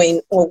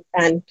going out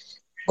and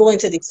going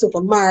to the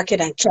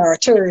supermarket and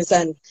charters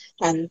and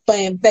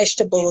buying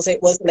vegetables.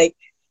 It was like,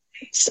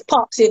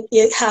 Pops,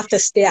 you have to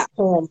stay at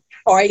home,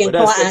 or you can But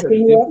call that's such a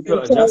Auntie Mia and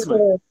difficult tell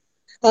adjustment. her.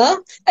 Huh?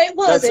 It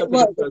was, That's it such a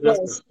was, difficult it was.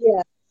 adjustment.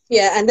 Yeah.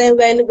 Yeah, and then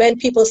when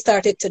people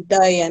started to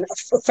die, and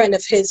a friend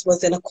of his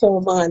was in a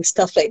coma and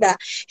stuff like that,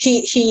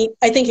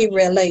 I think he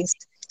realized.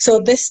 So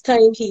this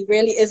time he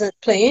really isn't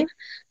playing.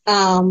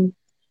 Um,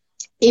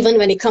 Even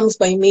when he comes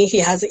by me, he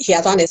has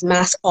on his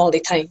mask all the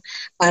time,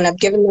 and I've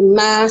given them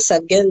masks,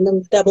 I've given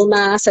them double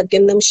masks, I've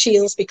given them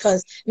shields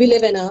because we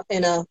live in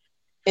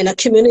a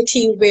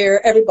community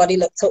where everybody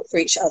looks out for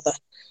each other.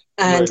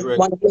 And Right, right.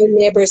 one of my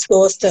neighbors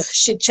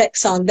she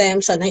checks on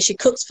them, sometimes she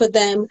cooks for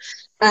them,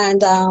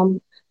 and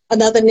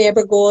another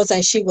neighbor goes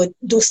and she would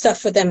do stuff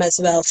for them as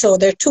well. So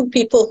there are two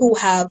people who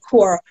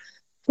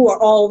are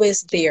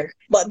always there,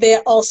 but they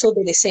also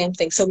do the same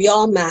thing. So we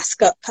all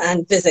mask up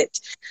and visit.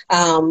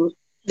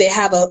 They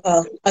have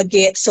a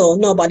gate so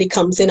nobody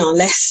comes in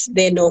unless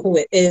they know who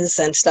it is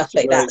and stuff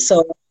like that. Right.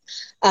 So,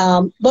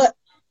 but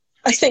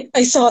I think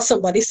I saw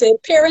somebody say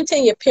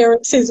parenting your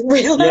parents is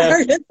real Yeah.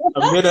 hard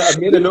I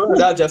made a note of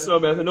that just so I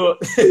made a note.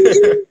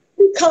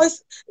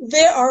 because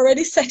they're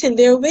already set in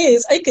their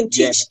ways. I can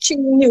Yeah. teach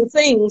new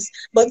things,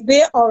 but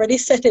they're already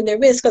set in their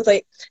ways. Because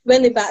like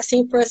when the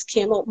vaccine first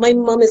came out, my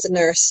mom is a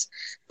nurse,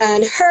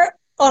 and her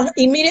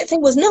immediate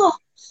thing was, no,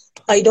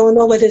 I don't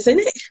know what is in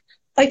it.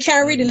 I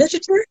can't read the Hmm.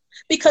 literature,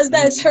 because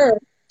that's Hmm. her.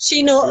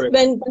 She know Right.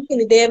 when back in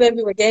the day when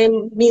we were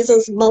getting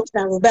measles, mumps,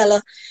 and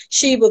rubella,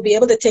 she would be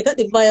able to take out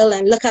the vial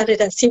and look at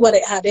it and see what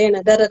it had in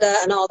and da da da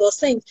and all those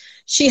things.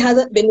 She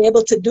hasn't been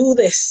able to do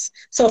this,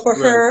 so for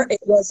Right. her it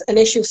was an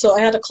issue. So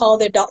I had to call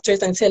their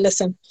doctors and say,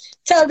 listen,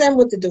 tell them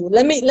what to do.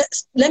 Let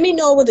me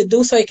know what to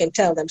do so I can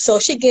tell them. So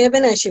she gave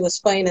in and she was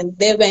fine, and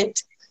they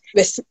went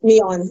with me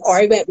on, or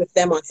I went with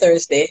them on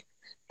Thursday,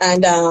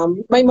 and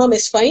my mom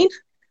is fine.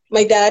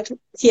 My dad,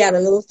 he had a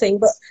little thing,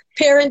 but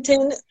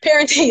parenting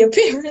your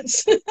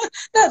parents,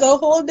 that's a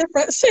whole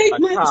different A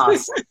segment.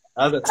 task.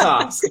 That's a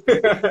task.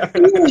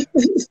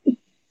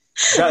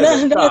 That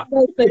is a task.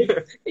 That's like,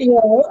 you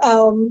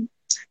know,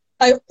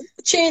 I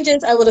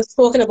changes. I would have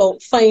spoken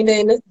about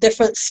finding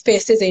different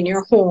spaces in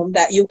your home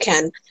that you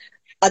can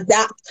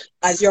adapt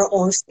as your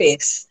own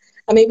space.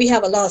 I mean, we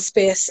have a lot of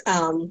space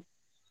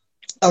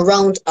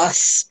around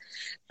us,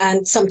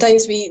 and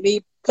sometimes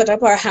we put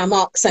up our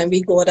hammocks and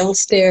we go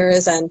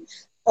downstairs, and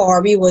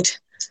or we would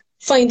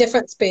find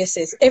different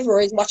spaces. If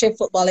we're watching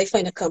football, I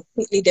find a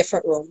completely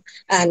different room,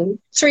 and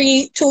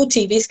two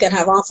TVs can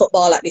have on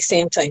football at the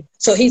same time.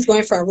 So he's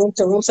going from room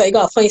to room, so you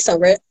gotta find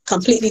somewhere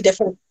completely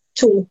different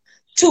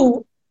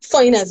to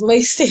find as my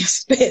safe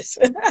space.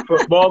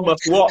 Football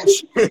must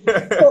watch.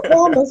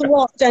 Football must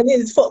watch, and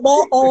it's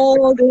football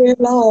all day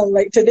long,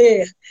 like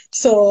today.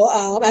 So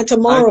and And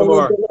tomorrow will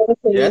tomorrow. be another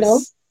thing, you know.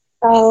 Yes.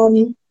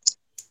 Um,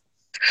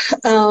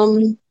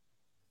 um,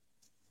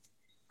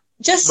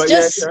 But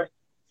yeah, just sure.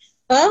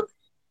 huh?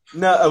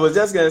 No, I was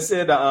just gonna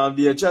say that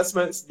the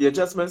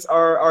adjustments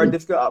are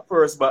difficult at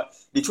first, but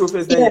the truth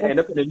is then you Yeah. end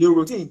up in a new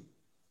routine.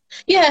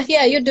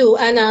 Yeah, you do.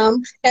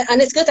 And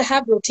it's good to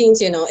have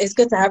routines, you know. It's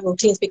good to have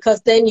routines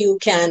because then you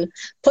can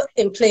put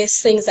in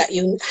place things that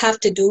you have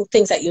to do,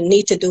 things that you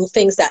need to do,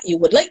 things that you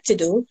would like to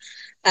do,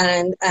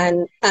 and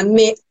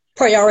make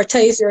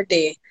prioritize your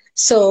day.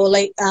 So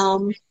like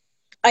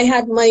I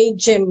had my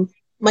gym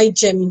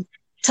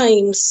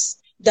times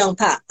down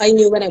pat. I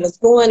knew when I was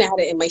going, I had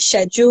it in my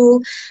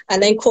schedule,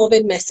 and then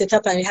COVID messed it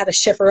up and I had to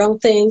shift around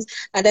things.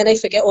 And then I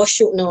forget, oh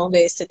shoot, no,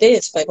 it's today,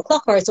 it's 5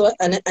 o'clock or so.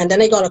 And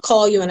then I gotta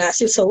call you and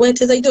ask you, so when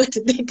did I do it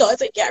today?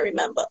 Guys, I can't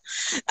remember.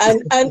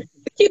 And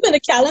keeping a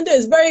calendar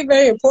is very,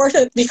 very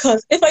important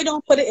because if I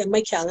don't put it in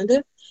my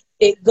calendar,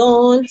 it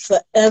gone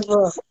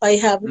forever. I'm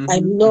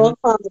Hmm. no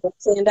fond of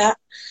saying that.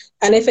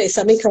 And if it's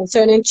something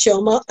concerning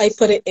Chioma, I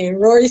put it in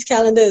Rory's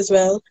calendar as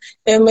well.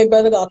 If my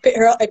brother got to pick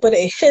her up, I put it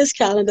in his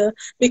calendar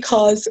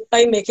because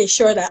I'm making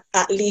sure that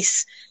at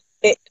least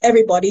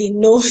everybody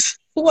knows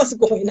what's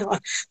going on.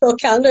 So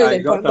calendar is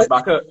You got important. to But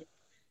back up.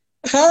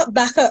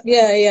 back up, Mm.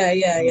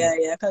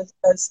 yeah.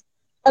 Because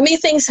I mean,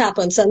 things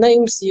happen.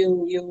 Sometimes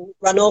you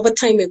run over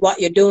time with what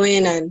you're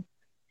doing, and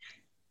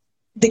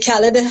the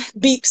calendar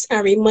beeps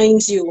and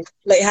reminds you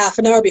like half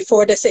an hour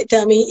before they say,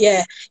 tell me,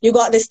 yeah, you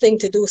got this thing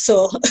to do.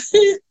 So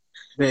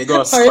Then you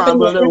got to hurry up and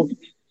scramble now.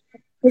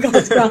 we got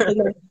scrambled.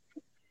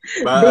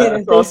 But I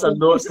Being saw this. some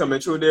notes coming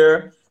through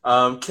there.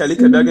 Kelly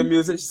Mm-hmm. Cadogan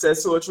music, she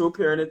says so true,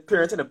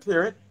 parenting a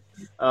parent.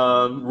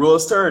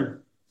 Rose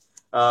Stern.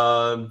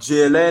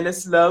 Jay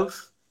Lennis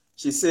love.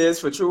 She says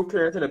for true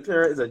parenting a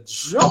parent is a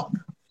job.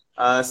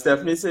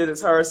 Stephanie says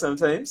it's hard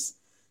sometimes.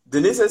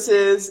 Denisa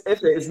says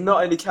if it is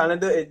not in the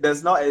calendar, it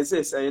does not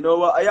exist. And you know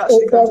what? I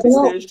actually It come to does the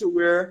not. stage to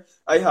where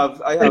I have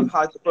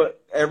had to put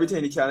everything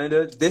in the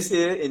calendar, this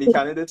here in the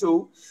calendar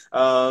too,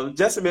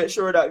 just to make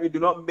sure that we do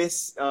not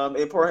miss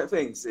important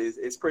things.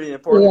 It's pretty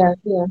important.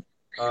 Yeah.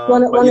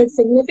 One But one yeah, of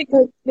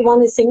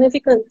the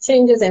significant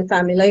changes in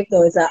family life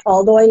though is that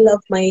although I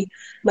love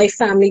my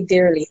family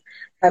dearly,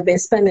 I've been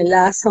spending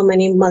last how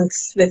many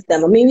months with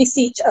them. I mean, we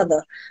see each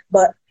other,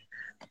 but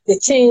the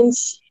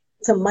change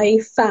to my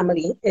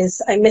family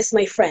is I miss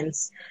my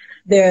friends.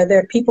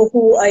 They're people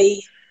who I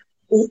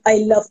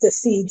love to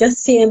see. Just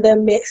seeing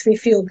them makes me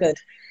feel good,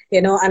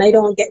 you know. And I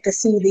don't get to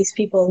see these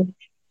people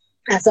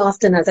as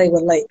often as I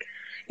would like,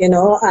 you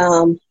know.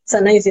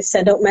 Sometimes you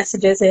send out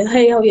messages, say,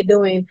 "Hey, how you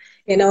doing?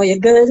 You know, you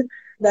good?"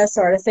 That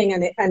sort of thing,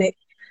 and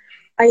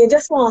you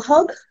just want a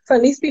hug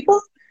from these people.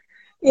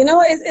 You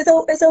know,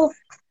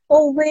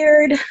 a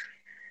weird,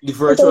 the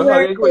it's a virtual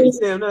weird hugging quit the thing.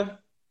 same now.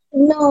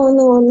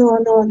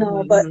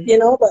 No. But Mm-hmm. you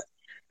know, but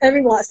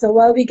every once in a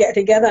while we get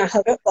together and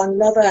hug up one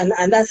another,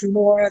 and that's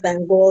more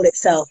than gold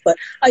itself. But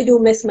I do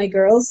miss my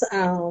girls.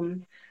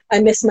 I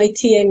miss my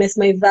T. I miss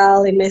my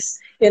Val. I miss,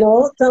 you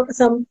know,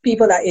 some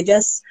people that you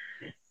just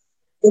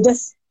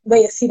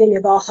when you see them,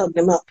 you gotta hug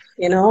them up,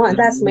 you know. And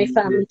that's my Mm-hmm.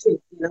 family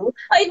too, you know.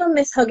 I even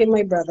miss hugging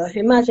my brother.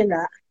 Imagine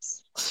that.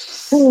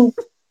 Hmm.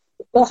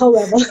 But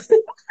however,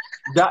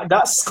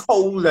 That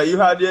scowl that you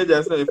had there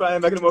just now, if I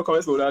ain't making more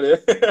comments about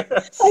that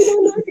there. I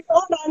don't know.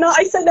 Oh, no.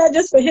 I said that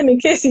just for him in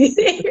case he's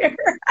here.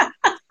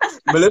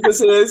 Melissa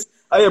says,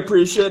 I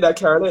appreciate that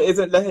Carla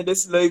isn't letting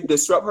this life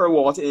disrupt her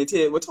water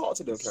intake. We'll talk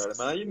to them, Carla,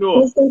 man. You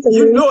know, Listen to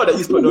you me. know that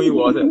you're putting on your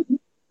water.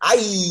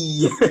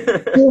 Aye.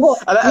 You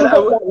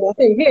hot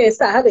water here is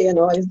Saturday, you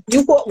know.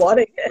 You hot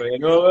water here. But you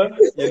know what?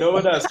 You know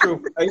what? That's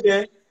true. I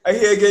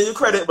hear giving you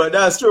credit, but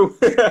that's true.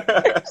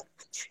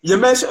 You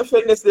mentioned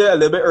fitness there a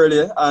little bit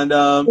earlier, and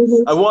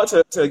Mm-hmm. I want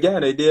to get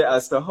an idea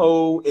as to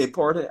how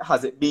important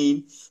has it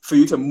been for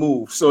you to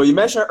move. So you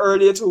mentioned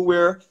earlier to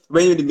where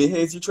when you're in the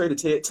Mahays, you try to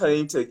take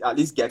time to at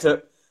least get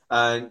up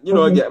and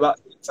Mm-hmm. get back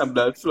some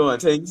blood flow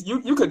and things.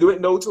 You could do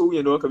it now too,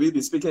 because we've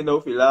been speaking now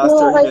for the last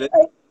No, 30 minutes.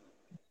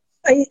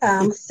 I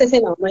am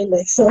sitting on my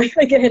leg, so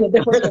I get in a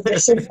different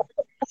position.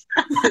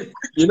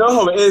 You know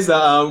how it is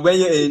that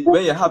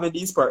when you're having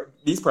these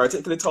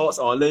particular talks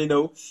online,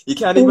 you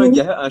can't even Mm-hmm.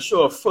 get it and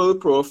show a full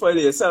profile of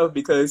yourself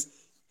because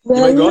you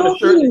Well, might go on the no,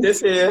 shirt like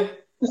this here,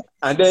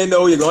 and then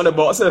you're going to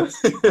boxer.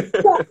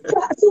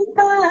 tracksuit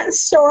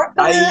pants, short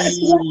pants, Aye.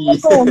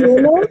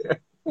 you know.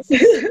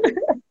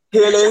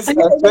 Healings, I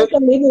went to a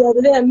meeting the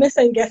other day and Miss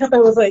and get up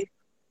and was like,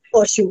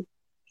 oh shoot,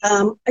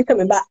 I'm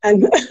coming back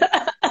and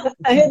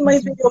I had my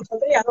video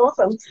today and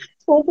awesome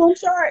polo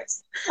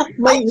shorts.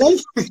 My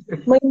nice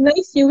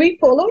UV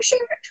polo shirt.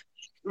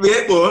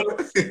 wait, boy.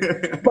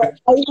 But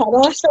I had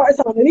all shorts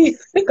underneath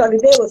because the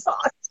day was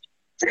hot.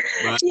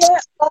 Yeah,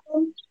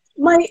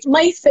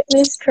 my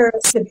fitness curve,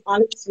 to be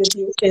honest with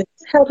you, is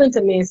helping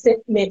to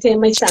maintain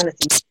my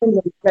sanity. I'm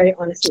being very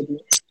honest with you.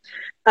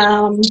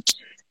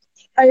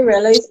 I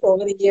realized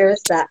over the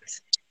years that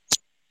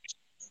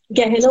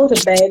getting out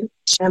of bed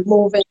and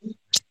moving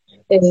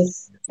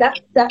is that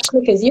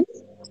click is you.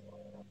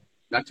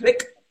 That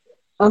click.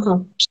 Uh-huh.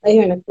 I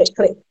hear a click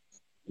click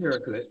Here, a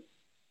click.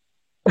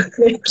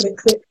 click click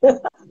click.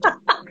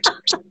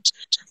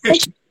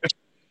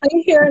 I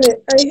hearing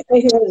it. I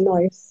hear the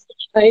noise.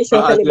 I ain't sure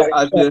if But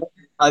anybody.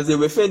 as they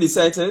within the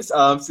sentence,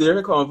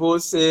 Sierra Convo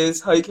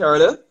says, "Hi,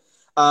 Carla."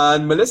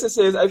 And Melissa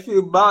says, "I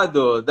feel bad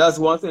though. That's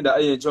one thing that I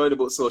enjoyed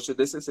about social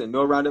distancing.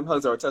 No random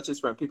hugs or touches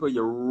from people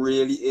you're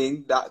really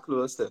in that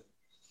close to."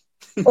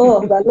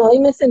 Oh, but no, you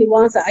missing the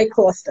ones that I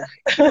coaster,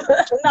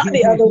 not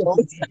the other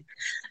ones.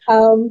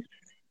 Um,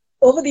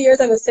 Over the years,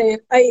 I was saying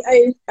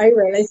I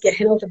realized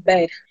getting out of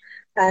bed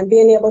and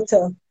being able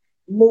to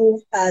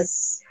move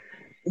as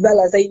well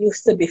as I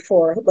used to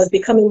before was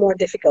becoming more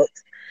difficult.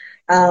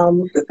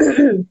 Um,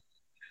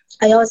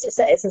 I also used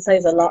to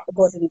exercise a lot,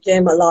 go to the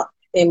gym a lot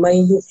in my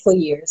youthful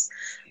years,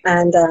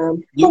 and for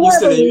You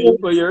still whatever in your reason,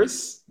 youthful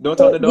years? Don't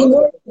talk the the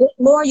dog?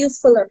 more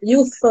youthfuler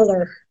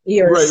Right,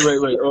 years, right,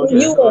 right. Okay,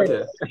 new word,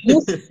 okay.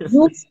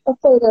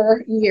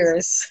 youthfuler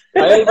years.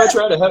 I ain't even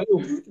trying to help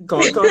you.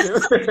 Come here.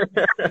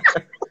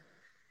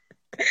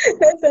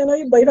 That's I know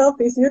you bite off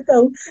piece of your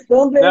tongue.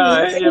 Don't blame Nah,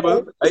 I me. ain't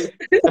able.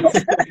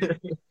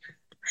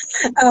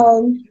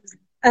 Um,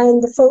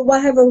 and for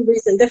whatever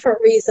reason, different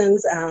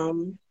reasons,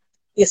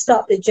 you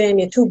stop the gym,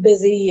 you're too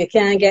busy, you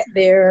can't get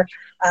there.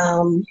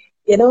 Um,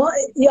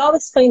 you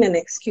always find an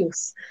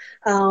excuse.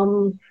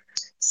 Um,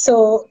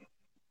 so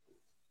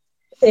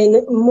in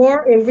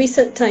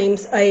recent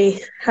times,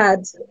 I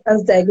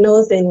was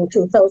diagnosed in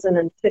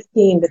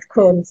 2015 with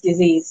Crohn's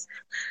disease.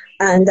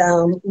 And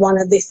one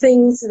of the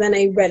things when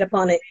I read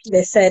upon it,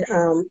 they said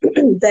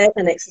diet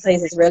and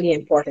exercise is really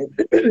important.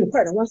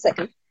 Pardon, 1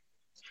 second.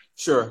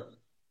 Sure.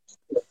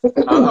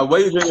 While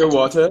you drink your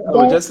water, I would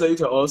Diet, just like you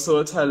to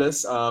also tell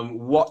us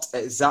what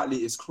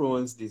exactly is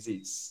Crohn's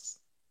disease.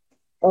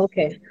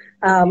 okay.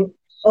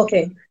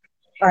 Okay.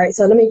 All right.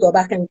 So let me go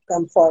back and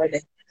come forward.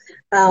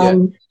 Yeah,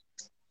 Um,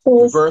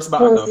 Crohn's, reverse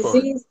back Crohn's now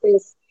forward. disease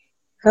is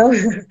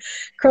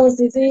Crohn's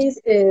disease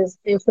is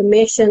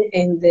inflammation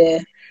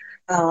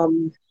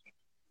um,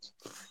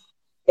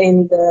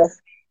 in the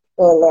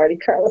oh Lordy,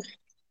 Carla,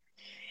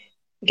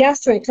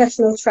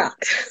 gastrointestinal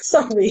tract.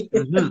 Sorry,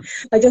 Mm-hmm.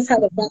 I just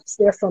had a lapse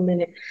there for a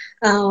minute.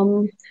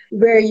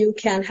 Where you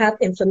can have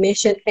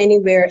inflammation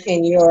anywhere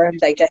in your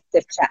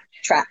digestive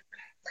tract.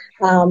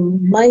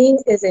 Mine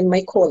is in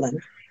my colon.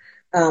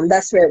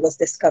 That's where it was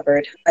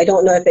discovered. I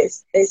don't know if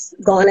it's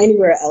gone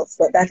anywhere else,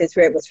 but that is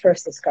where it was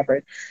first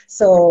discovered.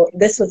 So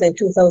this was in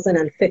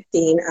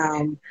 2015.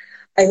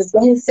 I was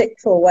getting sick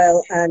for a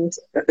while, and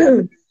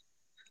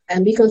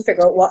and we couldn't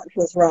figure out what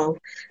was wrong.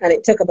 And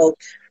it took about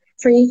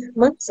 3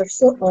 months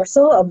or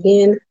so of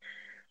being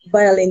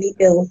violently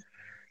ill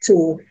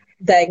to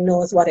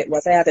diagnose what it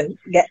was. I had to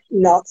get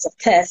lots of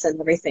tests and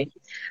everything.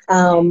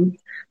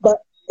 But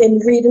in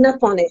reading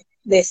up on it,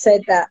 they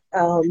said that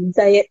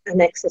diet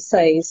and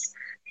exercise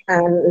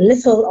and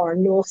little or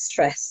no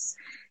stress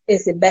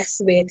is the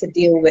best way to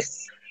deal with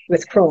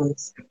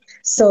Crohn's.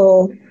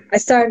 So I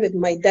started with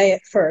my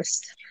diet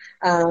first,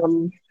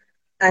 and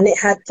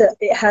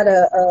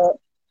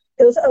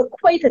it was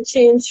quite a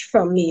change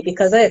from me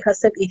because I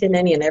accustomed eating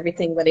any and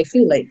everything when I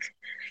feel like,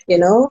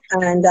 and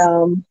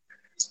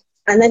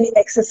then the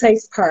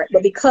exercise part.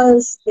 But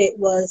because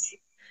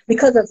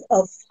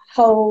of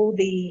how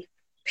the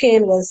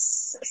pain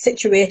was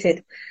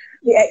situated,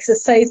 the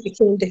exercise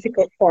became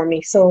difficult for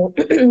me. So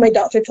my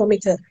doctor told me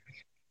to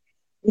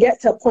get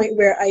to a point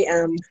where I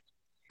am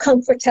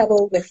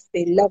comfortable with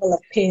the level of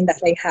pain that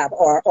I have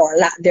or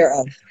lack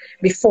thereof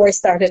before I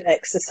started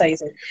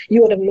exercising.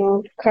 You would have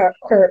known,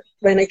 Kurt,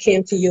 when I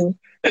came to you,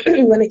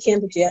 when I came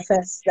to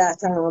GFS, that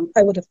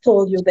I would have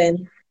told you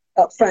then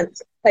up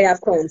front, I have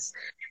Crohn's.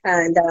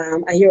 And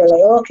you were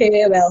like,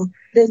 okay, well,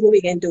 this is what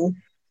we can do.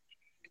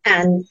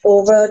 And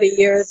over the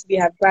years, we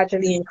have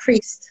gradually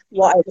increased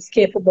what I was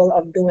capable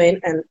of doing,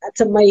 and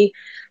to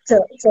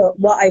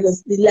what I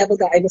was, the level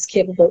that I was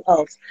capable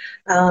of.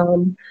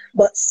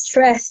 But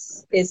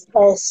stress is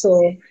also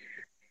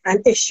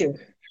an issue,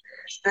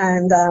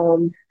 and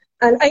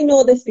I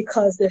know this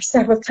because there's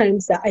several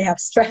times that I have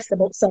stressed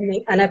about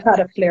something and I've had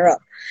a flare up.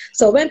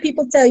 So when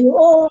people tell you,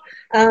 oh,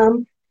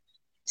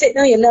 take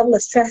down your level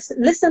of stress,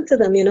 listen to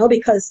them,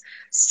 because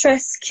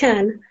stress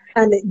can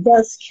and it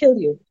does kill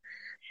you.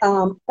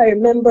 I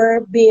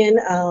remember being,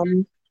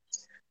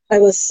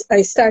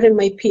 I started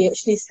my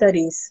PhD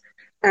studies,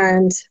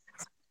 and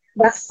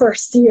that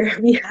first year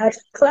we had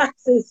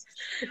classes.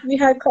 We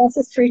had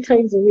classes 3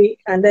 times a week,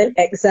 and then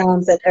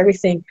exams and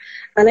everything.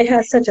 And I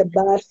had such a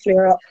bad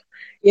flare up.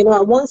 And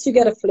once you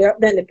get a flare up,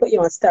 then they put you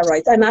on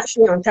steroids. I'm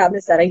actually on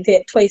tablets that I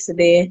take twice a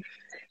day.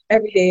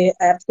 Every day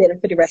I have to take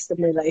them for the rest of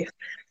my life.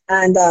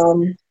 And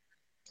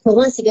but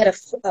once you get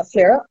a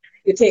flare up,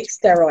 you take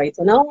steroids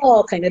and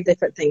all kind of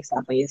different things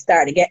happen. You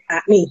start to get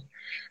acne.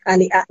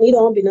 And the acne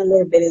don't be no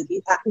little bit, it'll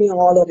be acne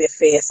all over your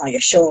face, on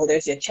your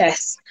shoulders, your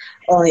chest,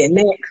 on your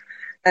neck.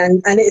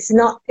 And it's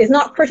not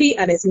pretty,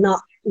 and it's not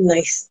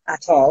nice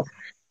at all.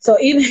 So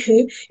even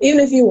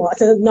if you want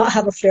to not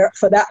have a flare up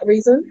for that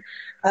reason,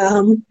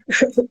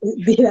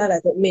 be that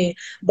as it may,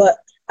 but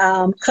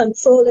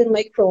controlling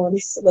my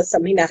Crohn's was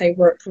something that I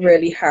worked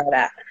really hard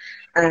at.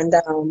 And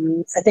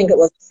I think it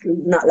was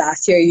not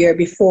last year, year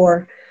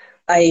before,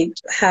 I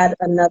had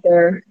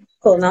another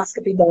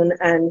colonoscopy done,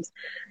 and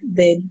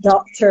the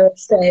doctor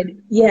said,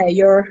 yeah,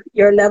 your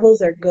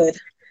levels are good,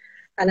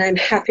 and I'm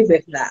happy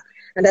with that.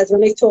 And that's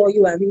when I told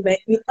you, and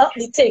we up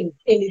the thing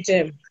in the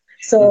gym.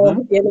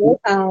 So,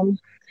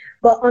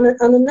 but on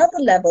another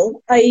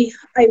level, I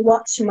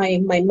watch my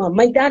mom.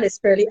 My dad is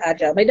fairly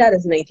agile. My dad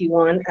is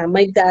 91, and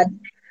my dad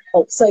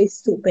outside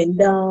stooping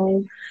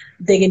down,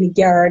 digging the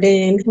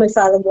garden. My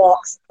father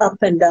walks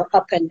up and down,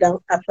 up and down,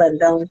 up and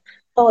down,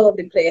 all over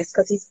the place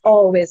because he's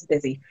always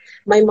busy.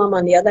 My mom,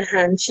 on the other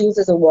hand, she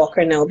uses a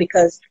walker now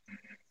because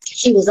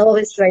she was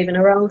always driving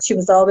around. She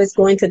was always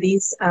going to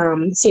these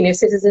senior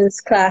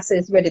citizens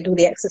classes where they do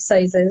the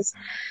exercises.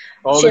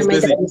 She and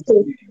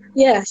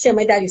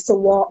my dad used to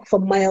walk for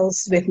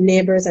miles with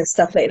neighbors and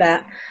stuff like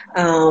that.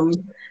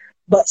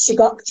 But she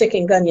got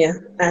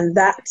chikungunya, and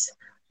that,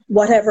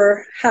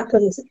 whatever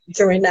happened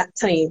during that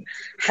time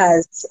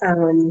has, I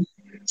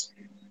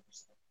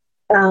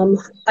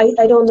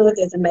don't know if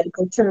there's a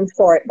medical term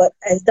for it, but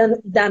has done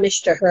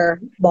damage to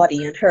her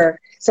body and her.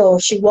 So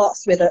she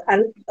walks with a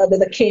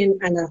cane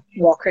and a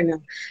walker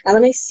now. And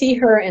when I see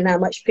her in that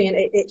much pain,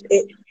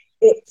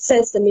 it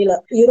says to me,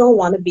 look, you don't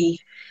want to be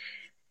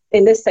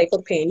in this type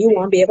of pain. You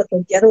want to be able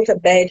to get out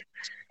of bed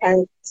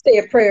and say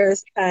your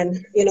prayers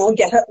and,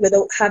 get up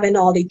without having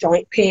all the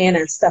joint pain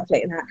and stuff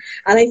like that.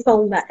 And I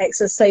found that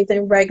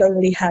exercising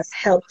regularly has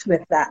helped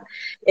with that.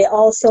 It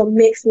also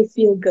makes me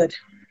feel good.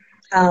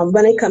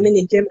 When I come in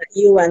the gym at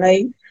you, and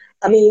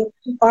I mean,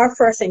 our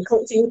first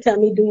encounter, you tell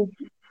me do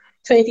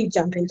 20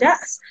 jumping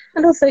jacks.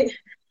 And I was like,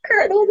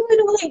 Kurt,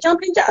 don't like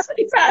jumping jacks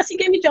really fast. You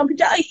gave me jumping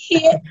jacks. I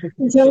hate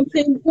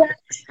jumping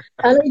jacks.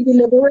 And I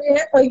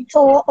deliberate. I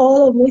tore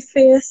all of my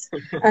face.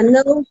 And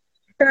now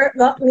Kurt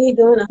got me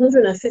doing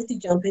 150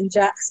 jumping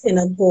jacks in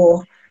a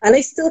go. And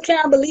I still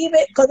can't believe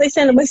it because I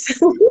said to myself,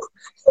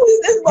 who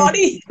is this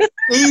body?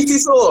 Easy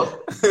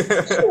so.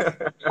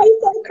 I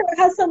thought Kurt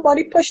had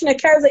somebody pushing a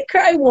car. I was like,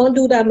 Kurt, I won't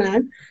do that,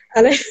 man.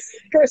 And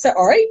Kurt said,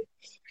 all right.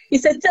 He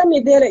said, tell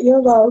me there that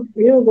you're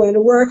going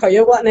to work or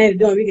you're what I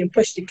do, we can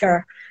push the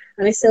car.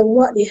 And I said,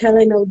 what the hell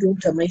I now do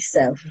to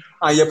myself?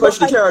 And you push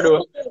the car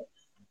though?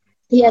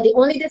 Yeah, the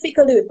only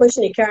difficulty with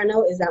pushing the car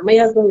now is that my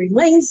husband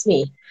reminds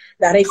me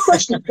that I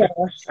pushed the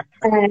car,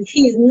 and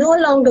he's no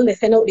longer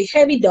lifting out the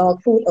heavy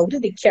dog food out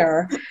of the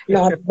car,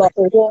 nor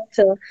bottle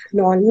water,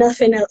 nor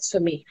nothing else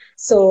for me.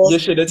 So you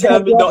should have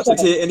told me not to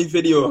take any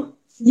video.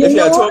 You if you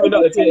had told me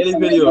not to take any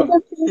video.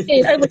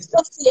 I was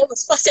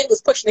fussy, I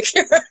was pushing the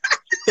camera.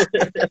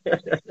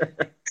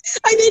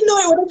 I didn't know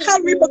it would have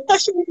had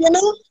repercussions,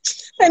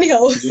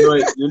 Anyhow.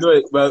 You know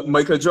it. Well,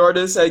 Michael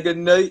Jordan said good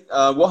night.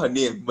 What her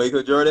name?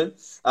 Michael Jordan.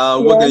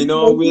 What going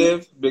on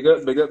with? Big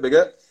up.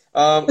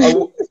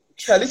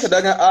 Kelly, could I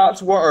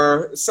ask what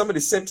are some of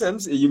the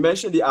symptoms? You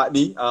mentioned the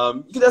acne. You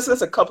can just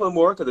list a couple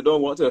more because I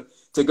don't want to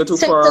go too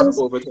far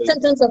over time.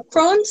 Symptoms of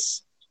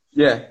Crohn's?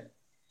 Yeah.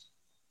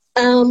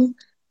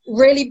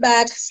 Really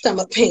bad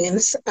stomach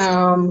pains,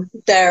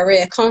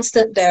 diarrhea,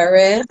 constant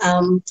diarrhea,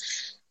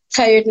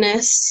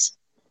 tiredness.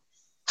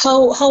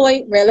 How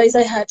I realized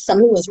I had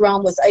something was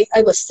wrong was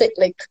I was sick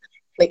like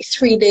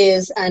 3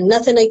 days, and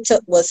nothing I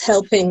took was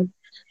helping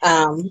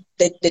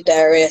the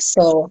diarrhea.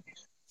 So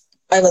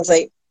I was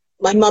like,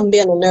 my mom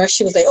being a nurse,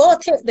 she was like, oh,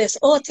 take this.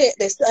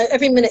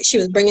 Every minute she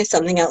was bringing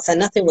something else and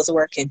nothing was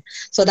working.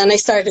 So then I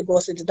started to go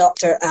to the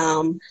doctor,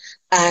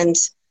 and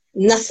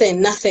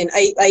nothing.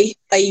 I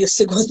used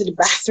to go to the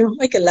bathroom.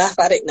 I can laugh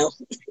at it now.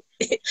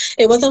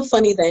 It wasn't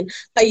funny then.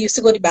 I used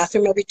to go to the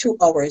bathroom every 2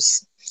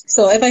 hours.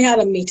 So if I had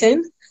a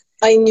meeting,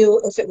 I knew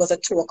if it was a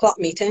 2 o'clock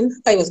meeting,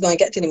 I was going to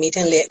get to the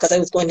meeting late because I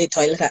was going to the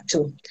toilet at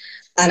 2.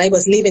 and I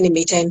was leaving the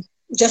meeting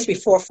just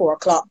before 4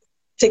 o'clock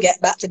to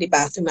get back to the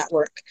bathroom at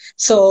work.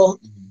 So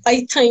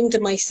I timed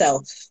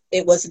myself.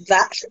 It was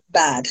that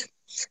bad.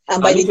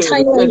 And by At the least it was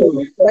time a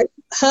schedule.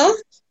 huh?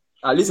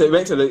 At least it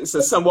went to it's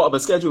a somewhat of a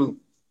schedule.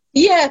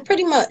 Yeah,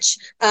 pretty much.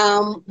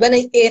 When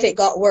I ate, it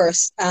got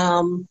worse.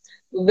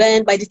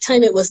 When by the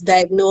time it was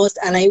diagnosed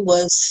and I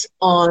was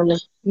on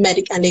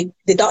and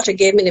the doctor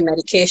gave me the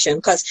medication,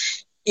 because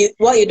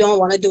what you don't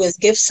want to do is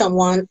give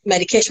someone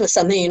medication for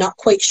something you're not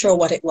quite sure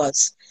what it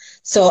was.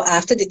 So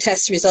after the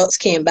test results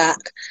came back,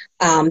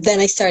 then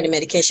I started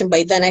medication.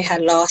 By then I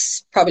had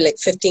lost probably like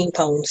 15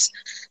 pounds.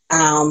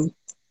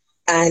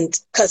 And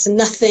because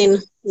nothing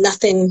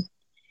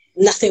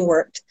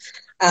worked.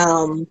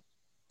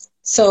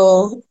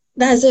 So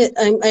that's it.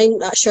 I'm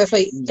not sure if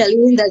I tell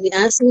you that the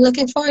answer you're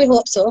looking for. I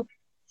hope so.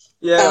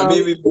 Yeah, I Um,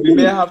 mean, we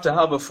may have to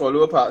have a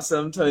follow-up at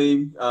some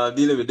time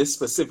dealing with this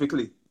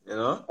specifically, you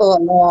know? oh,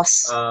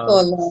 loss. Oh,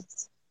 Um,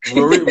 loss.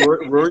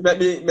 Rory met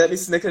me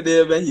snicker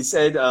there when he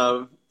said,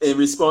 in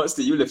response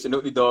to you lifting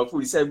up the dog food,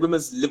 he said,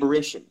 women's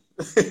liberation.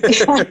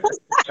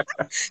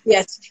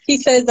 Yes, he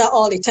says that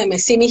all the time. I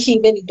see me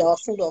heaving the dog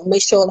food on my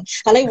shoulder,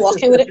 and I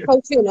walk in with it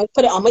proud too, and I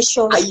put it on my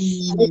shoulder,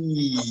 Aye.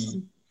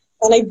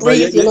 and I But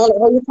breathe. You know, like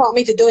how you taught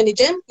me to do in the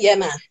gym. Yeah,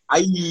 man.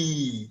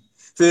 aye.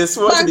 So there's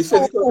so much of Man, the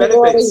physical Rory.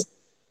 benefits.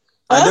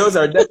 And Huh? those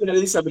are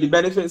definitely some of the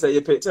benefits that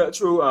you picked up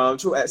through Yeah,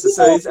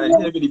 exercise and yeah.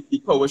 having the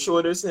power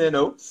shoulders, you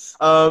know.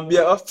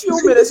 Yeah, a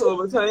few minutes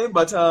over time,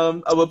 but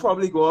I will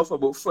probably go off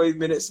about 5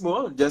 minutes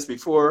more just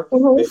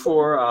Mm-hmm.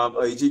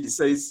 before IG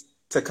decides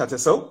to cut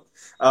us out.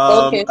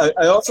 Okay.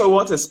 I also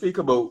want to speak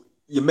about,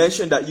 you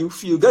mentioned that you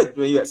feel good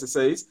when you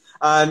exercise,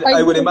 and I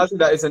I would do. imagine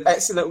that it's an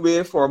excellent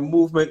way for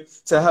movement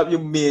to help you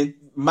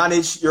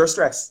manage your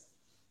stress.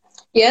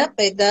 Yeah,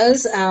 it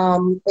does.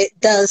 It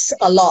does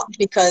a lot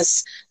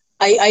because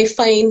I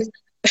find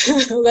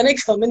when I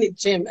come in the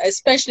gym,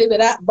 especially with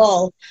that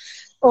ball.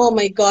 Oh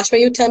my gosh,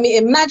 when you tell me,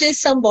 imagine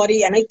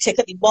somebody and I take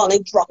up the ball and I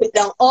drop it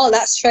down, all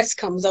that stress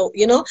comes out,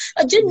 you know?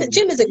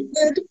 Gym is a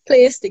good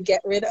place to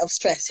get rid of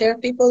stress. Here,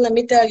 people, let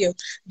me tell you,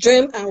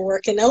 gym and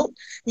working out,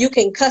 you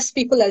can cuss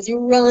people as you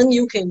run,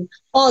 you can,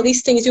 all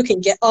these things you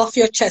can get off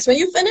your chest. When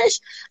you finish,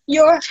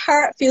 your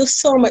heart feels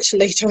so much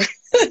lighter.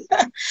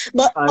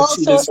 But And she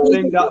also, just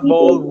fling that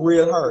ball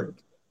real hard.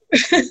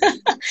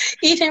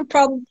 eating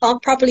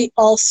properly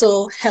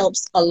also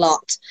helps a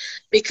lot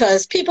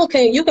because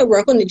you can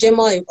work on the gym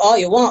all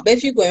you want, but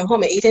if you're going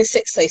home and eating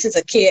 6 slices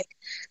of cake,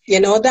 you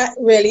know, that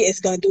really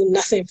is going to do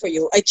nothing for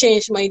you. I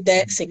changed my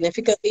diet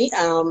significantly.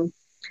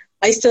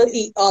 I still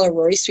eat all of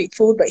Rory's street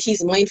food, but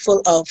he's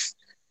mindful of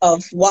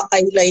what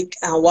I like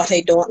and what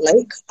I don't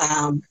like.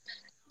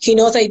 He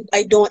knows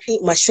I don't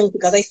eat mushrooms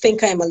because I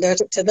think I'm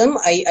allergic to them.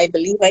 I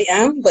believe I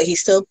am, but he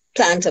still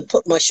planned to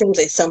put mushrooms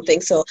in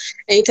something. So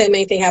anytime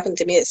anything happened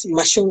to me, it's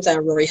mushrooms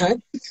and Rory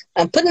Hunt.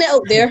 I'm putting it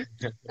out there.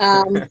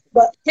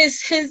 But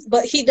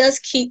but he does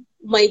keep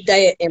my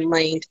diet in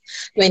mind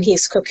when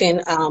he's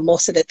cooking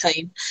most of the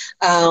time.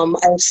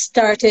 I've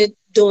started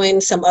doing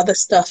some other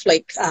stuff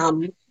like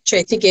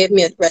Tracy gave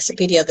me a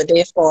recipe the other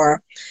day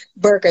for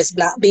burgers,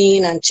 black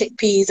bean and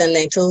chickpeas and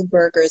lentil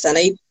burgers, and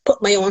I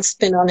put my own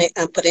spin on it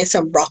and put in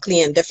some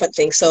broccoli and different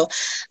things. So,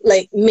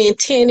 like,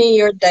 maintaining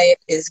your diet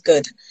is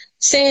good.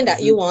 Saying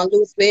that you want to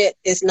lose weight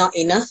is not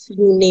enough.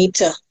 You need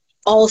to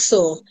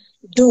also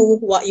do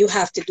what you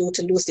have to do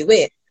to lose the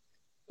weight.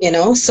 You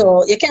know,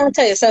 so you can't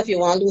tell yourself you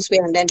want to lose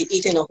weight and then be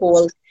eating a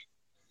whole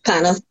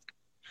pan of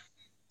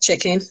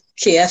chicken,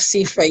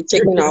 KFC fried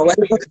chicken or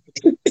whatever.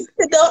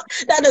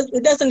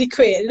 It doesn't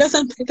equate.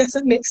 It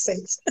doesn't make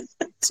sense.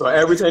 So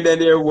everything then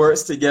there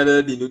works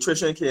together. The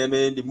nutrition came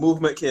in, the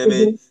movement came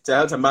in Mm-hmm. to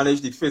help to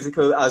manage the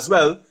physical as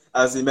well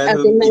as the As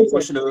mental, you mentioned.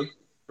 emotional.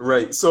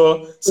 Right.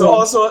 So Yeah.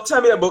 also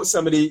tell me about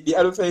some of the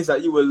other things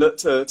that you will look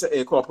to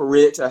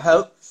incorporate to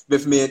help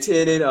with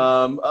maintaining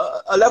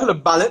a level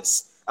of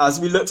balance as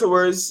we look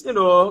towards, you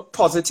know,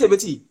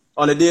 positivity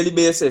on a daily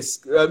basis.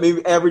 I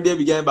mean, every day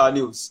we get bad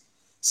news.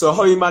 So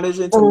how are you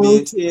managing to Um,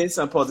 maintain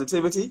some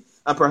positivity?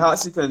 And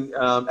perhaps you can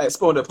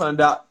expound upon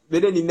that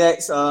within the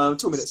next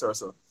 2 minutes or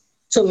so.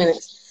 2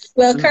 minutes.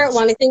 Well, Kurt,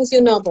 one of the things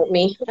you know about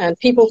me, and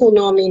people who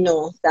know me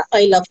know that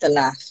I love to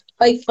laugh.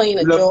 I find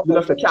a joke You out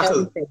love to of cackle.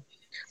 everything.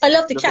 I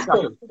love to You love to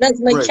cackle. cackle. That's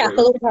my Right, right.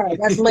 cackle part.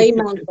 That's my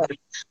mantra.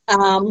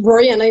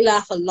 Rory and I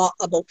laugh a lot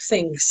about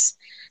things,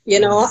 you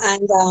know,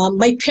 and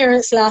my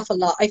parents laugh a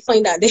lot. I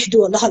find that they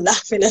do a lot of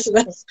laughing as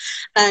well.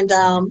 And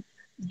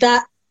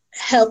that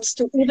helps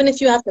to, even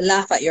if you have to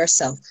laugh at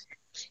yourself,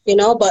 you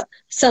know, but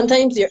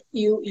sometimes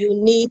you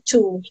need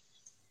to,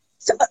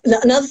 so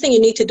another thing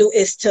you need to do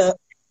is to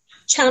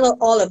channel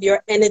all of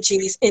your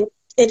energies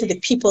into the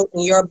people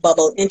in your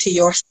bubble, into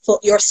your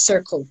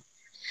circle.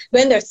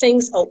 When there are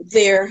things out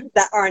there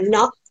that are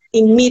not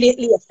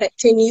immediately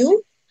affecting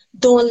you,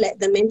 don't let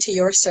them into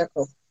your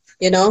circle.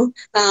 You know,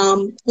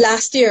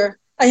 last year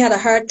I had a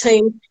hard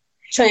time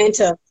trying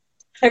to.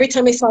 Every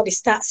time I saw the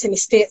stats in the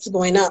states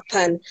going up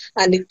and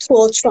the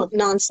whole Trump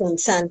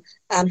nonsense and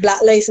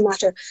Black Lives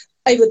Matter,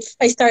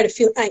 I started to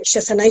feel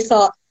anxious, and I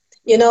thought,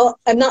 you know,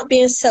 I'm not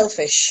being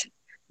selfish, but I'm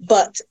trying to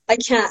but I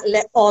can't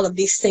let all of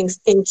these things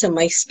into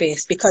my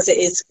space because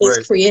it's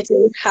Right.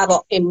 creating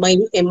havoc in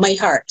my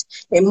heart,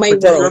 in my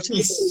Protect your world.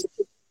 peace.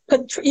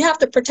 But you have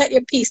to protect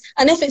your peace.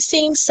 And if it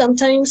seems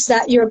sometimes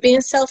that you're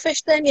being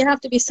selfish, then you have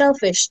to be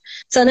selfish.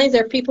 Sometimes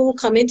there are people who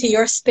come into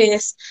your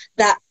space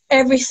that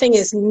everything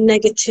is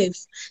negative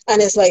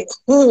and it's like,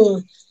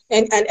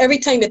 and every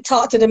time you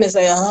talk to them, it's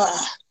like,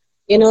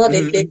 you know,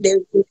 Mm-hmm.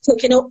 they're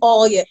taking out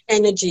all your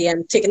energy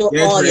and taking out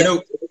Yeah, all drain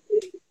out.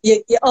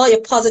 all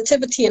your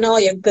positivity and all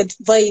your good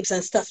vibes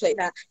and stuff like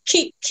that.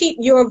 Keep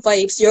your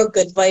vibes, your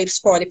good vibes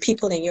for the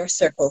people in your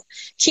circle.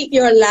 Keep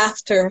your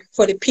laughter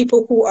for the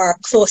people who are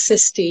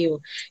closest to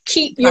you.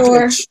 Keep your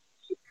Cartilage.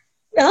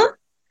 huh?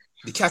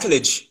 The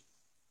cartilage.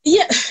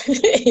 Yeah,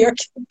 your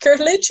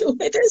cartilage.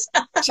 It is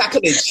your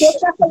Cartilage.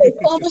 cartilage.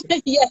 Oh,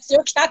 yes,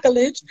 your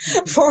cartilage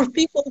for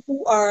people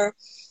who are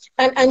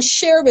and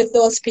share with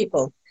those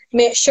people.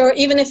 Make sure,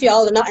 even if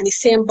y'all are not in the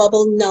same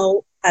bubble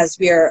now as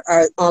we are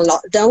on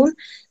lockdown,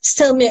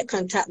 still make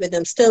contact with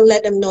them. Still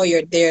let them know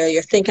you're there.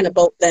 You're thinking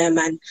about them,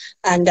 and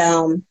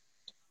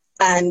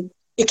and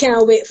you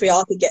can't wait for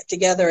y'all to get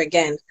together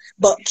again.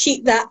 But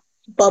keep that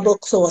bubble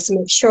close.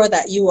 Make sure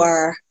that you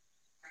are,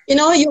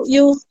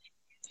 you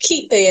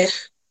keep a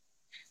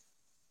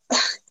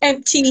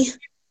empty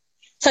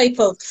type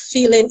of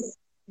feeling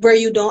where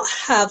you don't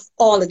have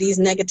all of these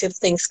negative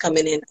things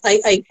coming in.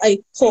 I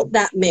hope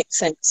that makes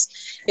sense.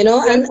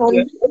 Yeah, And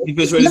yeah. The looking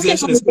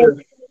visualization on is the bright,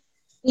 clear.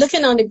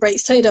 looking on the bright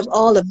side of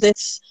all of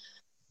this,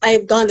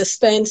 I've gone to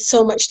spend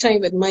so much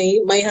time with my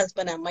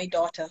husband and my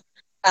daughter.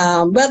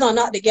 Whether or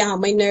not they get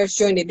on my nerves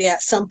during the day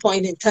at some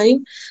point in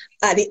time,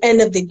 at the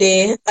end of the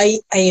day, I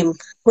am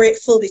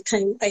grateful the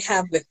time I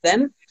have with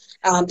them.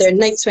 There are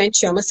nights when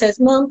Chioma says,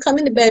 "Mom, come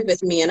into bed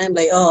with me," and I'm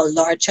like, "Oh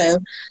Lord,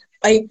 child,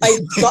 I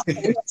got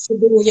enough to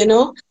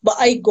do," but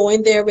I go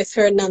in there with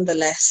her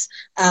nonetheless.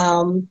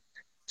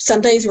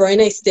 Sometimes Roy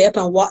and I stay up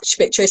and watch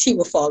pictures. He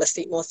will fall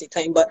asleep most of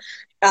the time, but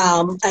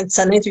and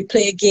sometimes we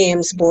play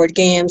games, board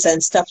games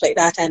and stuff like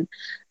that. And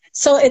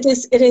so it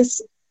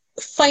is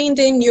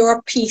finding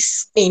your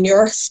peace in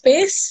your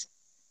space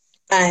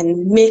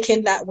and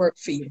making that work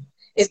for you.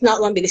 It's not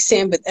going to be the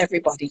same with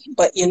everybody,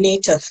 but you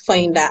need to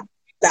find that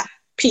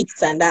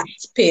peace and that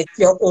space,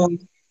 your own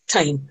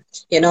time,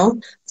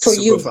 for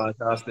Super you.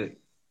 fantastic.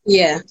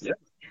 Yeah. Yeah.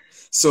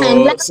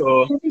 And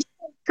So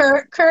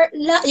Kurt,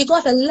 you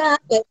got to laugh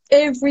at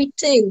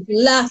everything.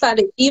 Laugh at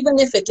it, even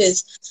if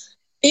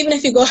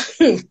you go,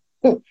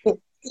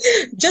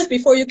 just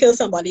before you kill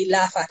somebody,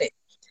 laugh at it.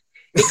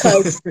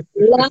 Because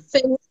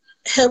laughing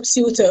helps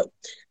you to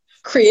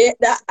create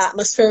that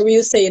atmosphere where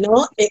you say,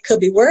 it could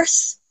be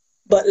worse,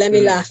 but let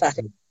me mm, laugh at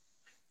it.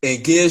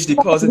 engage the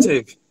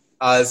positive.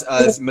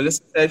 As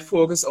Melissa said,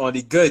 focus on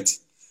the good.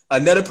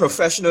 Another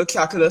professional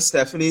calculator,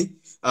 Stephanie.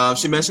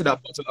 She mentioned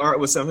that bottle art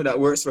was something that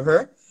works for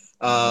her.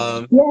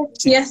 Yes,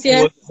 She yes,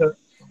 yes.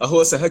 a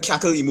host of her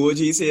cackle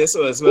emojis here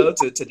so as well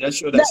to just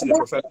show that That, she's a that,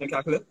 professional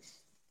calculator.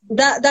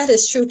 that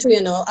is true too,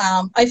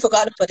 I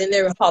forgot to put in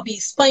there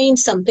hobbies. Find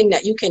something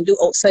that you can do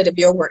outside of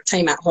your work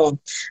time at home.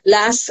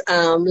 Last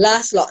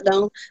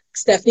lockdown,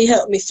 Stephanie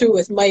helped me through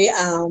with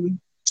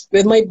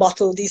my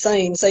bottle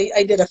designs.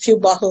 I did a few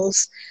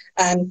bottles,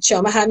 and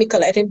Chama had me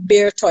collecting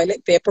bare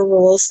toilet paper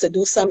rolls to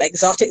do some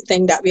exotic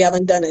thing that we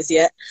haven't done as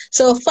yet.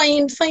 So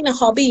find a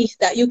hobby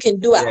that you can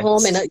do at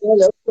home in Yes. your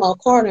little small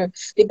corner.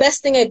 The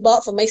best thing I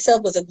bought for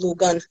myself was a glue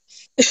gun.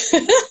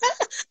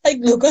 I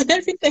glue gun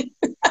everything.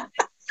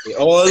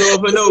 All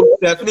over now.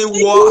 Stephanie,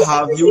 what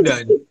have you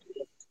done?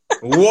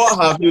 What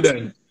have you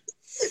done?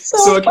 So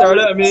So,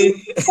 Carla, I mean,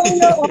 find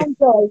your own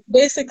joy.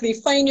 Basically,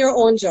 find your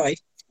own joy.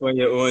 when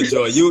you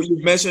enjoy. You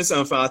mentioned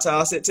some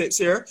fantastic tips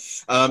here.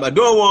 I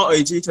don't want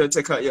IG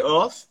to cut you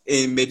off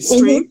in Mm-hmm.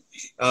 midstream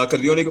because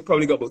we only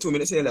probably got about 2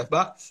 minutes here left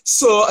back.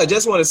 So I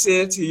just want to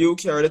say to you,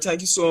 Carla,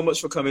 thank you so much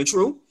for coming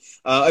through.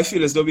 I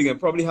feel as though we can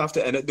probably have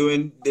to end up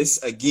doing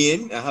this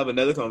again and have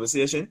another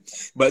conversation.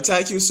 But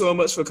thank you so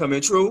much for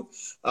coming through,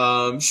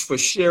 for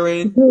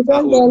sharing, You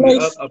got their opening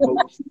life. up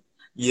about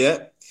yeah,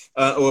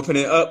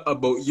 opening up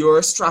about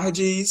your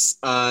strategies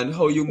and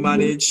how you Mhm.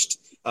 managed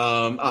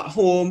at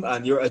home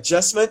and your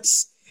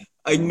adjustments.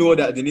 I know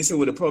that Denise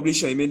would have probably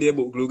shown me there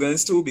about glue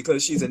guns too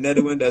because she's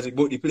another one that's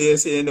about the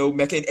players here,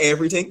 making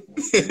everything.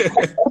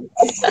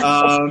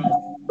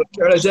 But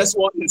Carol, I just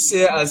want to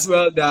say as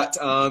well that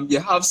you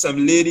have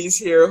some ladies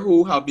here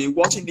who have been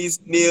watching these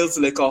nails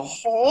like a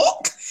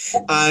hawk,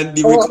 and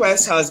the Oh,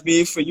 request has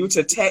been for you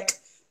to take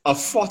a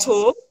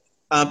photo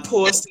and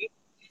post it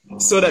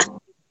so that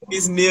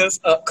these nails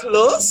up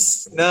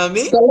close. Know what I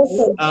mean? well,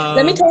 listen. Um,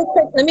 Let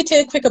me tell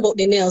you quick about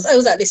the nails. I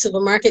was at the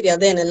supermarket the other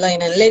day in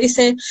line, and the lady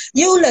said,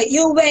 "You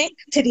went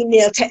to the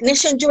nail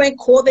technician during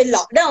COVID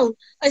lockdown."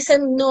 I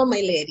said, "No, my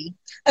lady.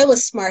 I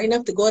was smart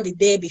enough to go the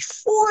day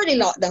before the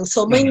lockdown,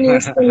 so my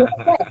nails still look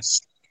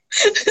fresh."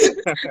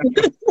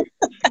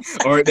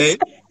 all right, then.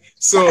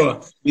 So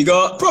we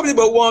got probably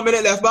about 1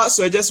 minute left back.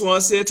 So I just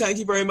want to say thank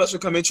you very much for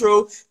coming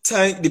through.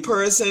 Thank the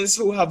persons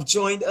who have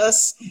joined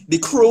us, the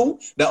crew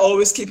that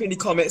always keeping the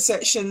comment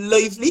section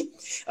lively.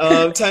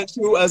 Thank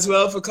you as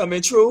well for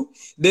coming through.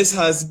 This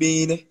has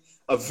been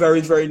a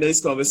very, very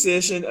nice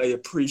conversation. I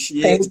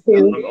appreciate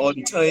all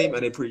the time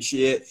and I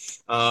appreciate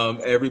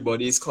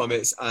everybody's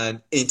comments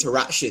and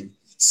interaction.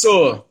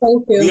 So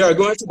we are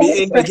going to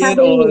be in again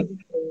on.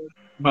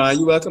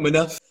 You're welcome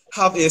enough.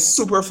 Have a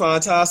super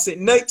fantastic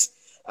night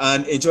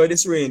and enjoy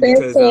this rain.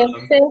 Stay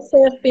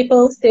safe,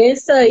 people. Stay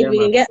inside. Yeah, we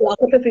can get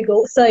locked up if we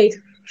go outside.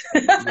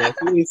 Yeah,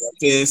 please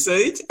stay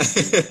inside.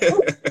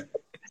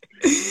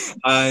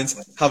 And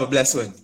have a blessed one.